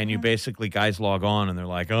 and you basically, guys log on and they're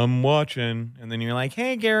like, I'm watching. And then you're like,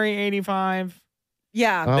 hey, Gary, 85.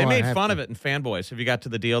 yeah, Oh, They I made have fun to- of it in Fanboys. Have you got to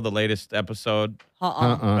the deal, the latest episode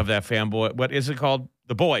Uh-uh. of that Fanboy? What is it called?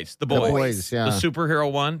 The Boys. The Boys. Boys, yeah. The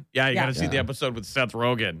superhero one. Yeah, you got to see the Yeah. episode with Seth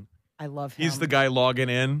Rogen. I love him. He's the guy logging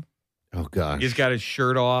in. Oh, gosh. He's got his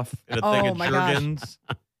shirt off and a thing Oh, of my gosh. Jergens.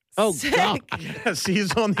 Oh, Sick. God. Yes,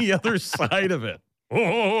 he's on the other side of it.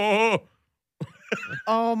 Oh,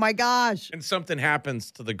 Oh my gosh. and something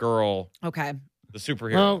happens to the girl, Okay. the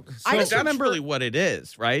superhero. Well, I so just That's remember- really what it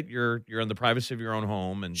is, right? You're in the privacy of your own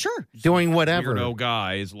home, and Sure. doing whatever. weirdo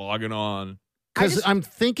guy is logging on. Because I'm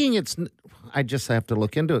thinking I just have to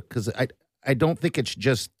look into it because I don't think it's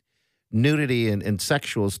just nudity and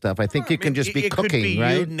sexual stuff. I think it can just be it cooking, could be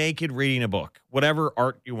right? you naked reading a book, whatever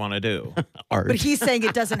art you want to do. Art. But he's saying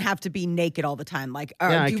it doesn't have to be naked all the time. Like,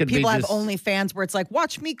 Yeah, it do could be people have just- OnlyFans where it's like,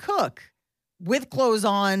 watch me cook with clothes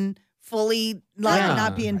on, fully, like, Yeah.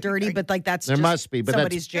 not being dirty, but like that's There just must be, but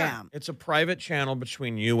somebody's that's- jam. It's a private channel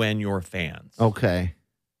between you and your fans. Okay.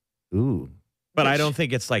 Ooh. But I don't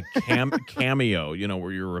think it's like Cameo,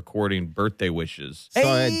 where you're recording birthday wishes. So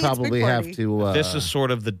I'd probably have to. This is sort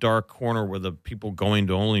of the dark corner where the people going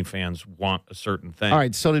to OnlyFans want a certain thing. All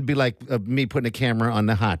right, so it'd be like me putting a camera on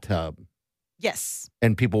the hot tub. Yes.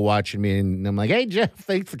 And people watching me, and I'm like, hey, Jeff,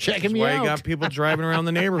 thanks for checking me out. That's why you got people driving around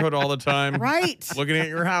the neighborhood all the time. Right. Looking at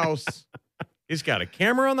your house. He's got a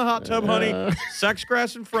camera on the hot tub, honey. Sex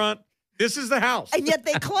grass in front. This is the house. And yet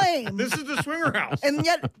they claim. This is the swinger house. And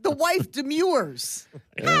yet the wife demurs.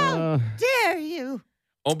 How dare you?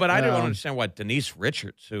 Oh, but I don't understand why Denise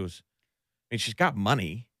Richards, she's got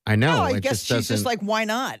money. I know. No, I guess she's just like, why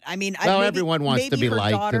not? I mean, everyone wants to be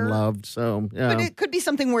liked and loved, so yeah. But it could be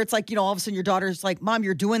something where it's like, all of a sudden your daughter's like, Mom,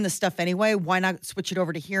 you're doing this stuff anyway. Why not switch it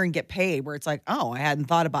over to here and get paid? Where it's like, oh, I hadn't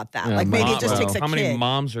thought about that. Yeah, like maybe it just takes a How many kid.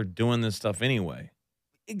 moms are doing this stuff anyway?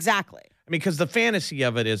 Exactly. I mean, because the fantasy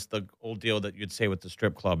of it is the old deal that you'd say with the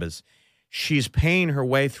strip club is she's paying her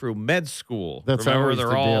way through med school. That's Remember, always they're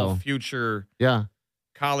the all deal. future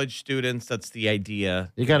college students. That's the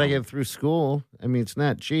idea. You got to get through school. I mean, it's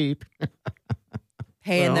not cheap.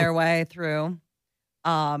 Paying their way through.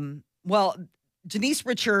 Well, Denise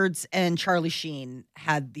Richards and Charlie Sheen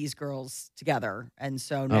had these girls together. And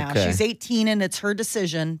so now she's 18 and it's her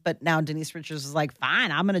decision. But now Denise Richards is like,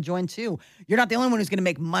 fine, I'm going to join too. You're not the only one who's going to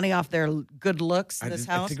make money off their good looks in this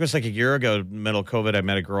house. I think it was like a year ago, middle of COVID, I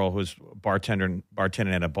met a girl who was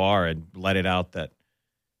bartending at a bar and let it out that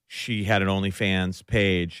she had an OnlyFans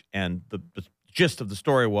page. And the gist of the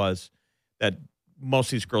story was that most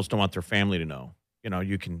of these girls don't want their family to know.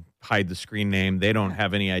 You can hide the screen name. They don't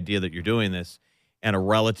have any idea that you're doing this. And a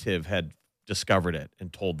relative had discovered it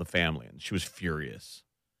and told the family. And she was furious.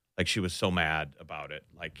 Like, she was so mad about it.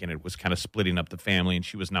 And it was kind of splitting up the family. And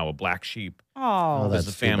she was now a black sheep. Oh, because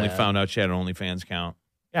the family found out she had an OnlyFans account.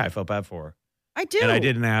 Yeah, I felt bad for her. I do. And I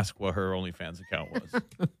didn't ask what her OnlyFans account was.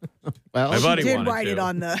 Well, my buddy she did wanted write to. it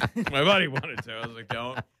on the. My buddy wanted to. I was like,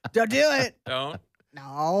 don't do it. Don't.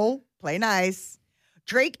 No, play nice.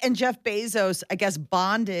 Drake and Jeff Bezos, I guess,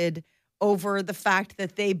 bonded over the fact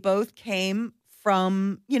that they both came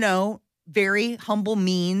from, very humble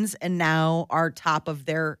means and now are top of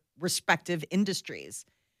their respective industries.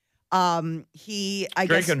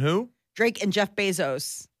 Drake and who? Drake and Jeff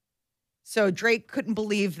Bezos. So Drake couldn't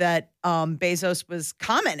believe that Bezos was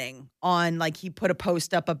commenting on, he put a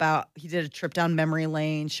post up about, he did a trip down memory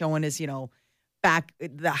lane showing his, back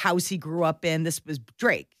the house he grew up in. This was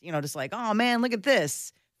Drake, just like, oh man, look at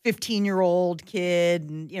this 15-year-old kid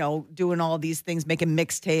and, doing all these things, making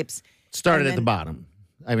mixtapes. Started at the bottom.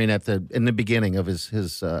 I mean, in the beginning of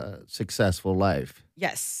his successful life.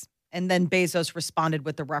 Yes. And then Bezos responded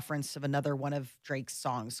with the reference of another one of Drake's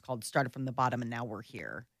songs called Started from the Bottom and Now We're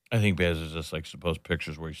Here. I think Bezos just likes to post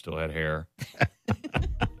pictures where he still had hair.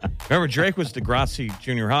 Remember, Drake was Degrassi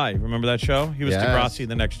Junior High. Remember that show? He was Degrassi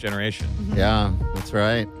The Next Generation. Yeah, that's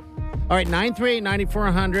right. All right,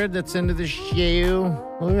 938-9400. That's into the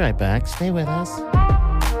show. We'll be right back. Stay with us.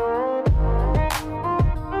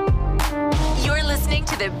 You're listening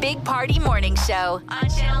to the Big Party Morning Show on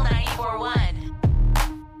Channel 94.1.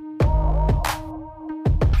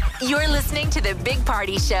 You're listening to the Big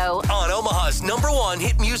Party Show on Omaha's #1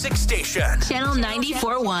 hit music station, Channel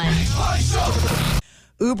 94.1.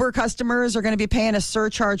 Uber customers are going to be paying a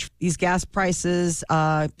surcharge for these gas prices,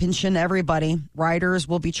 pinching everybody. Riders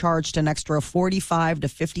will be charged an extra 45 to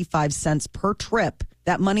 55 cents per trip.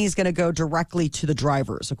 That money is going to go directly to the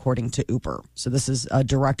drivers, according to Uber. So this is a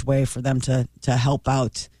direct way for them to help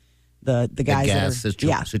out the guys.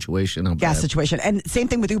 Situation. Gas situation. And same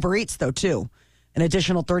thing with Uber Eats, though, too. An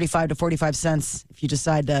additional 35 to 45 cents if you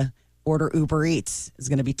decide to order Uber Eats is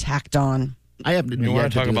going to be tacked on. I have to You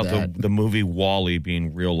want to talk about the movie WALL-E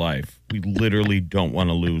being real life. We literally don't want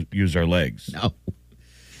to use our legs. No.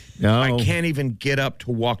 I can't even get up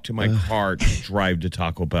to walk to my car to drive to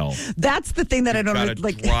Taco Bell. That's the thing that I don't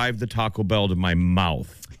like. Drive the Taco Bell to my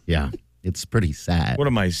mouth. Yeah, it's pretty sad. What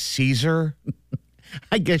am I, Caesar?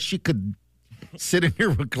 I guess you could sit in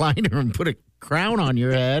your recliner and put a crown on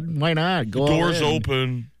your head. Why not? Go Doors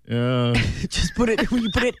open. Yeah. Just put it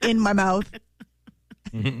in my mouth.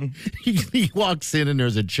 He walks in and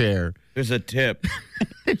there's a chair. There's a tip.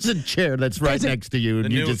 There's a chair that's right next to you,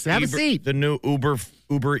 and you just have a seat. The new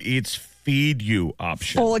Uber Eats feed you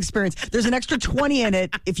option. Full experience. There's an extra 20 in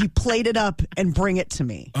it if you plate it up and bring it to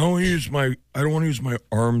me. I don't want to use my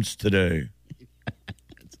arms today.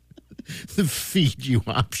 The feed you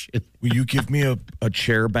option. Will you give me a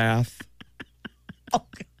chair bath? Oh,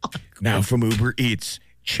 God. Now from Uber Eats,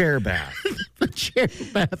 chair bath. The chair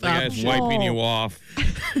bath The guy's wiping you off.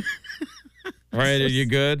 All right, are you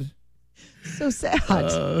good? So sad.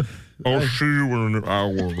 I'll see you in an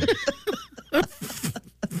hour.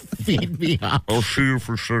 feed me up. I'll see you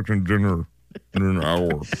for second dinner in an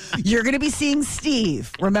hour. You're going to be seeing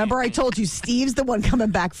Steve. Remember, I told you Steve's the one coming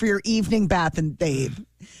back for your evening bath and bathe.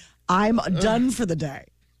 I'm done for the day.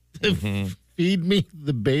 Feed me,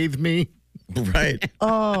 the bathe me. Right.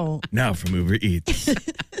 Oh. Now from Uber Eats.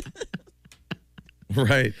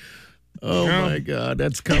 Right. Oh, my God.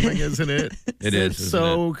 That's coming, isn't it? It is. It's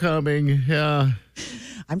so coming. Yeah.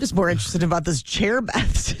 I'm just more interested about this chair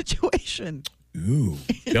bath situation. Ooh.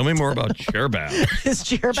 Tell me more about chair bath. Is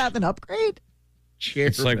chair bath an upgrade?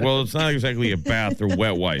 It's like, well, it's not exactly a bath. They're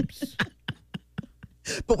wet wipes.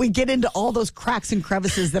 But we get into all those cracks and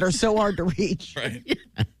crevices that are so hard to reach. Right.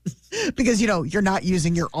 Because, you're not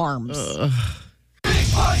using your arms.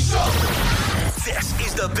 Big Party Show. This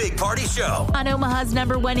is the Big Party Show On Omaha's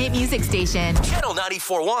 #1 hit music station. Channel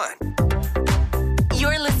 94.1.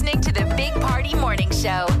 You're listening to the Big Party Morning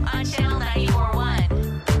Show on Channel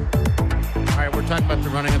 94.1. All right, we're talking about the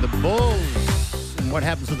running of the bulls and what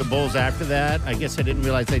happens with the bulls after that. I guess I didn't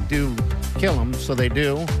realize they do kill them, so they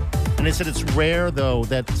do. And they said it's rare, though,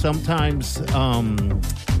 that sometimes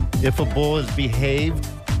if a bull has behaved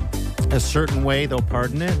a certain way, they'll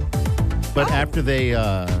pardon it. But after the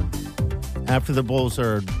bulls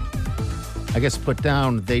are, I guess, put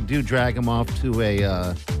down, they do drag them off to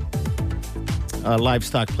a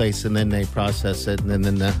livestock place, and then they process it, and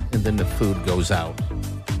then the food goes out.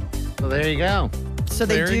 So there you go. So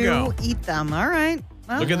they There you do go. eat them. All right.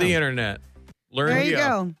 Well, Look at the internet. Learn there the you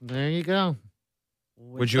go. There you go.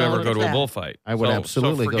 Would you ever go to a bullfight? I would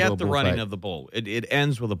absolutely go to a forget the running bullfight. of the bull. It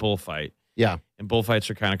ends with a bullfight. Yeah. And bullfights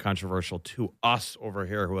are kind of controversial to us over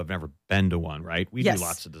here who have never been to one, right? We Yes. do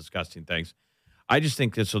lots of disgusting things. I just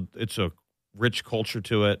think it's a rich culture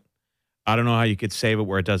to it. I don't know how you could save it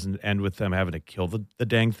where it doesn't end with them having to kill the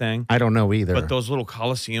dang thing. I don't know either. But those little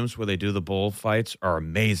coliseums where they do the bullfights are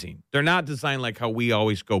amazing. They're not designed like how we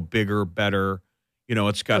always go bigger, better.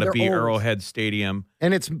 It's got to they're be old. Arrowhead Stadium.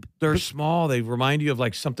 And They're small. They remind you of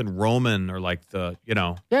like something Roman or like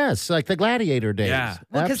yes, like the gladiator days. Yeah.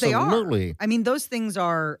 Well, because they are. Absolutely. I mean, those things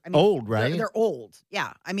are Old, right? They're old.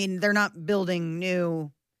 Yeah. I mean, they're not building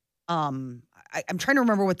new. I'm trying to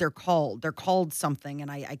remember what they're called. They're called something, and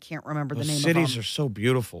I can't remember the Those name cities of them. are so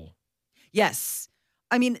beautiful. Yes.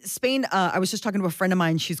 I mean, Spain, I was just talking to a friend of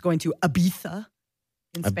mine. She's going to Ibiza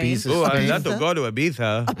in Spain. Ibiza, Oh, Spain. I'd love to go to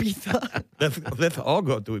Ibiza. Ibiza. Let's all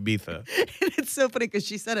go to Ibiza. And it's so funny because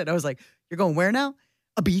she said it. I was like, you're going where now?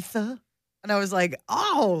 Ibiza. And I was like,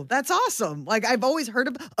 oh, that's awesome. Like, I've always heard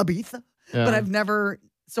of Ibiza, but I've never,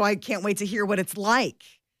 so I can't wait to hear what it's like,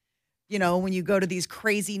 when you go to these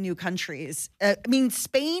crazy new countries. I mean,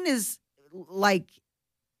 Spain is like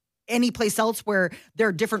any place else where there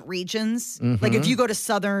are different regions. Like if you go to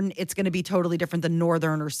southern, it's going to be totally different than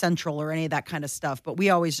northern or central or any of that kind of stuff. But we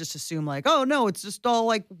always just assume like, oh no, it's just all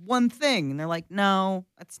like one thing. And they're like, no,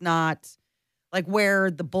 it's not. Like where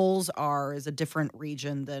the bulls are is a different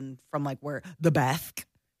region than from like where the Basque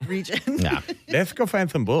region. Yeah. Let's go find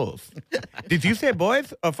some bulls. Did you say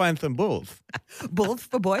boys or find some bulls? Bulls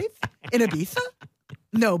for boys in Ibiza?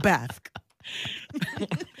 No, Basque.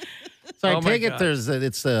 So I Oh, my take it God.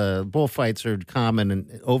 it's bullfights are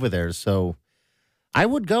common over there. So I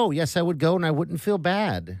would go. Yes, I would go, and I wouldn't feel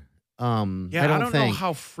bad. Yeah, I don't know think.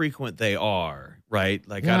 how frequent they are, right?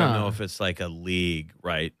 Like, I don't Yeah. know if it's like a league,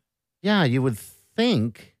 right? Yeah, you would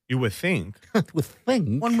think. You would think. would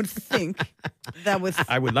think. One would think that was.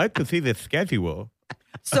 I would like to see the schedule.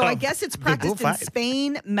 So I guess it's practiced in bullfight.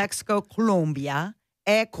 Spain, Mexico, Colombia,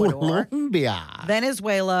 Ecuador, Colombia.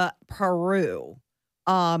 Venezuela, Peru.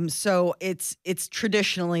 So it's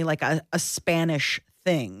traditionally like a Spanish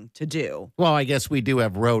thing to do. Well, I guess we do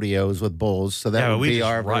have rodeos with bulls, so that Yeah, but would we be just,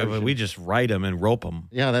 our ride, version. we just ride them and rope them.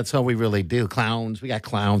 Yeah, that's all we really do. Clowns. We got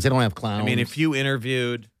clowns. They don't have clowns. I mean, if you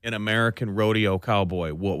interviewed an American rodeo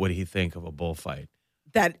cowboy, what would he think of a bullfight?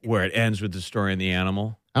 That Where it ends with destroying the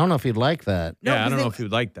animal? I don't know if he'd like that. No, Yeah, I because don't they- know if he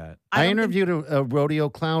would like that. I don't interviewed a rodeo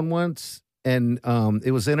clown once, and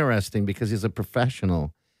it was interesting because he's a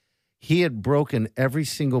professional. He had broken every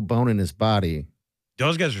single bone in his body.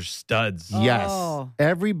 Those guys are studs. Yes. Oh.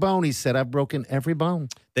 Every bone, he said, I've broken every bone.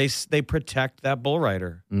 They protect that bull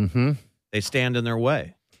rider. Mm-hmm. They stand in their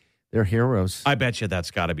way. They're heroes. I bet you that's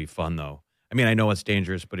got to be fun, though. I mean, I know it's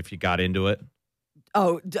dangerous, but if you got into it,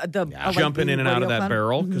 like jumping the in and out of rodeo that clown?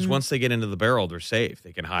 barrel, because Mhm. once they get into the barrel, they're safe.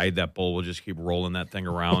 They can hide. That bull will just keep rolling that thing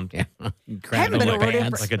around. haven't been to a rodeo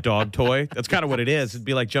for- Like a dog toy. That's kind of what it is. It'd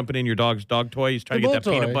be like jumping in your dog's dog toy. You try to The get that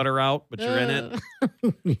bull peanut toy. butter out, but you're in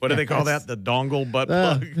it. What do they call that? The dongle butt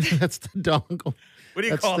plug. That's the dongle. What do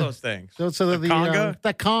you call those things? So the conga?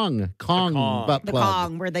 The Kong butt The plug.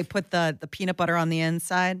 Kong, where they put the peanut butter on the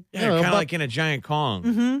inside. Yeah, kind of like in a giant Kong.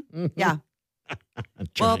 Mm-hmm. Yeah. A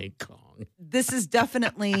giant Kong. This is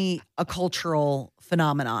definitely a cultural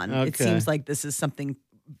phenomenon. It Okay. seems like this is something.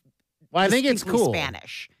 Well, I think it's distinctly cool.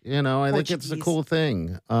 Spanish. You know, I think it's a Portuguese. cool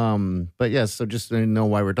thing. But yes, so just so you know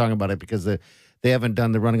why we're talking about it, because they haven't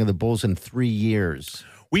done the running of the bulls in 3 years.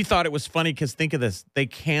 We thought it was funny because think of this. They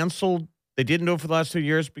didn't do it for the last 2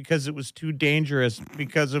 years because it was too dangerous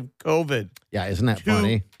because of COVID. Yeah, isn't that Too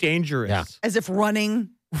funny? dangerous. Yeah. As if running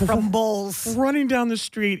from bulls. Running down the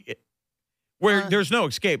street where there's no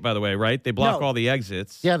escape, by the way, right? They block No. all the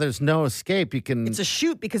exits. Yeah, there's no escape. You can. It's a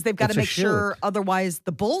shoot because they've got It's to a make sure shoot. otherwise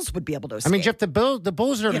the bulls would be able to I escape. mean, Jeff, the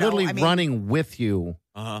bulls are You know, literally I mean- running with you.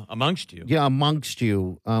 Amongst you. Yeah, amongst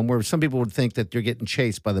you. Where some people would think that you're getting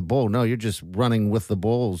chased by the bull. No, you're just running with the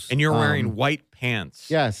bulls. And you're wearing white pants.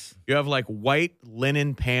 Yes. You have like white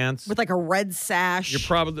linen pants. With like a red sash.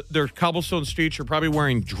 They're cobblestone streets. You're probably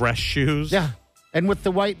wearing dress shoes. Yeah. And with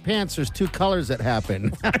the white pants, there's 2 colors that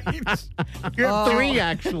happen. You have 3,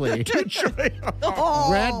 actually.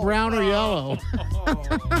 Oh. Red, brown, or yellow.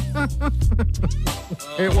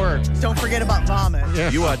 It works. Don't forget about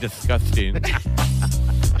vomit. You are disgusting.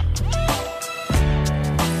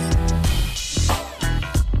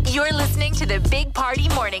 You're listening to the Big Party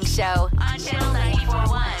Morning Show on Channel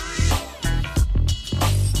 94.1.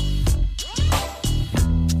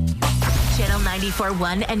 Channel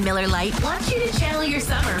 94.1 and Miller Lite want you to channel your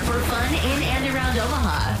summer for fun in and around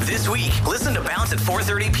Omaha. This week, listen to Bounce at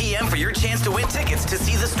 4:30 p.m. for your chance to win tickets to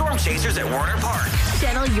see the Storm Chasers at Warner Park.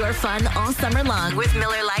 Channel your fun all summer long with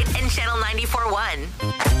Miller Lite and Channel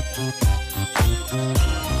 94.1.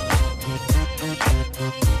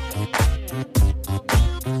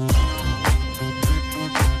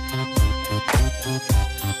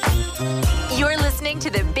 You're listening to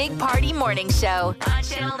the Big Party Morning Show on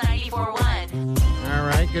Channel 94.1. All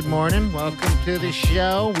right, good morning. Welcome to the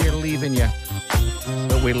show. We're leaving you,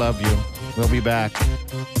 but we love you. We'll be back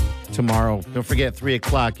tomorrow. Don't forget, 3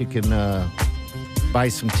 o'clock, you can buy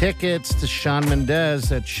some tickets to Shawn Mendes.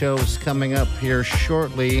 That show's coming up here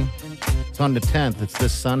shortly. It's on the 10th. It's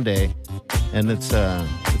this Sunday, and it's a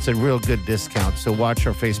real good discount. So watch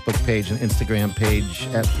our Facebook page and Instagram page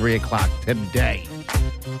at 3 o'clock today.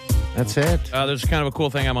 That's it. There's kind of a cool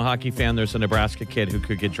thing. I'm a hockey fan. There's a Nebraska kid who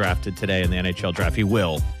could get drafted today in the NHL draft. He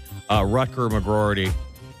will. Rutger McGroarty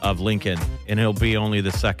of Lincoln, and he'll be only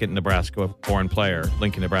the second Nebraska-born player,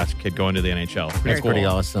 Lincoln, Nebraska kid going to the NHL. That's pretty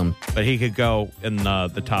awesome. But he could go in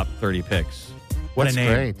the top 30 picks. What That's a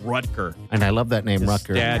name. great. Rutger. And I love that name, His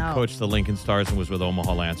Rutger. dad coached the Lincoln Stars and was with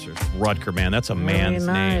Omaha Lancers. Rutger, man. That's a man's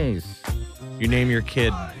Very name. nice. You name your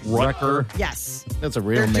kid Rutger. Yes. That's a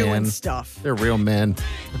real They're man. doing stuff. They're real men.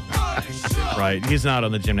 Right. He's not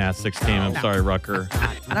on the gymnastics team. I'm sorry, Rutger.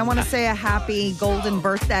 And I want to say a happy golden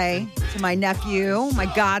birthday to my nephew, my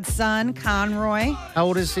godson, Conroy. How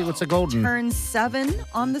old is he? What's a golden? Turns 7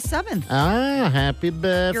 on the 7th. Ah, happy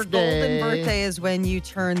birthday. Your golden birthday is when you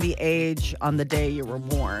turn the age on the day you were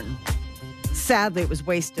born. Sadly, it was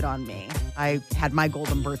wasted on me. I had my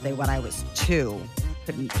golden birthday when I was 2.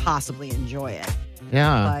 Couldn't possibly enjoy it.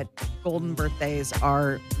 Yeah. But golden birthdays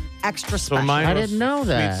are extra So special. mine I was didn't know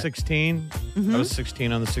that. Sweet 16. I was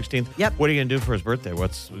 16 on the 16th. Yep. What are you going to do for his birthday?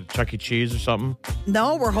 What's Chuck E. Cheese or something?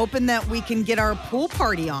 No, we're hoping that we can get our pool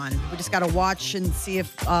party on. We just got to watch and see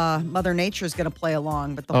if Mother Nature is going to play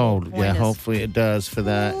along. But the whole point yeah, is hopefully it does for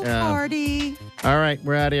that. pool Yeah. party. All right,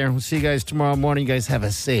 we're out of here. We'll see you guys tomorrow morning. You guys have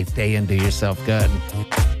a safe day and do yourself good.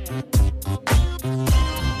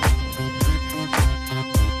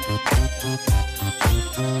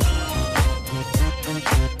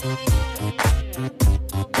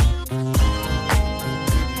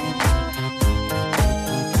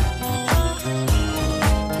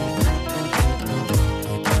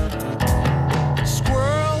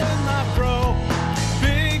 Squirrel in my fro.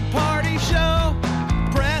 Big party show.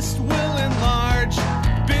 Breast will enlarge.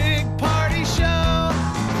 Big party show.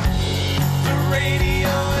 The radio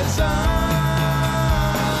is on.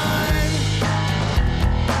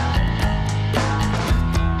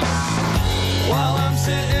 While I'm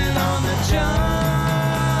sitting on the john.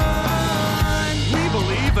 We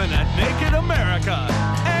believe in a naked America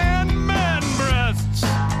and man breasts.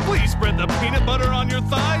 Please spread the peanut butter on your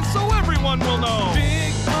thighs so everyone will know.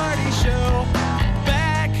 Big party show.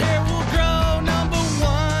 Back hair will grow. Number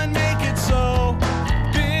 1, make it so.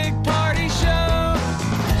 Big party show.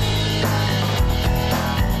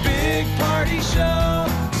 Big party show.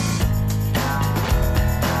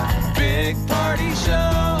 Big party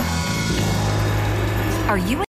show. Are you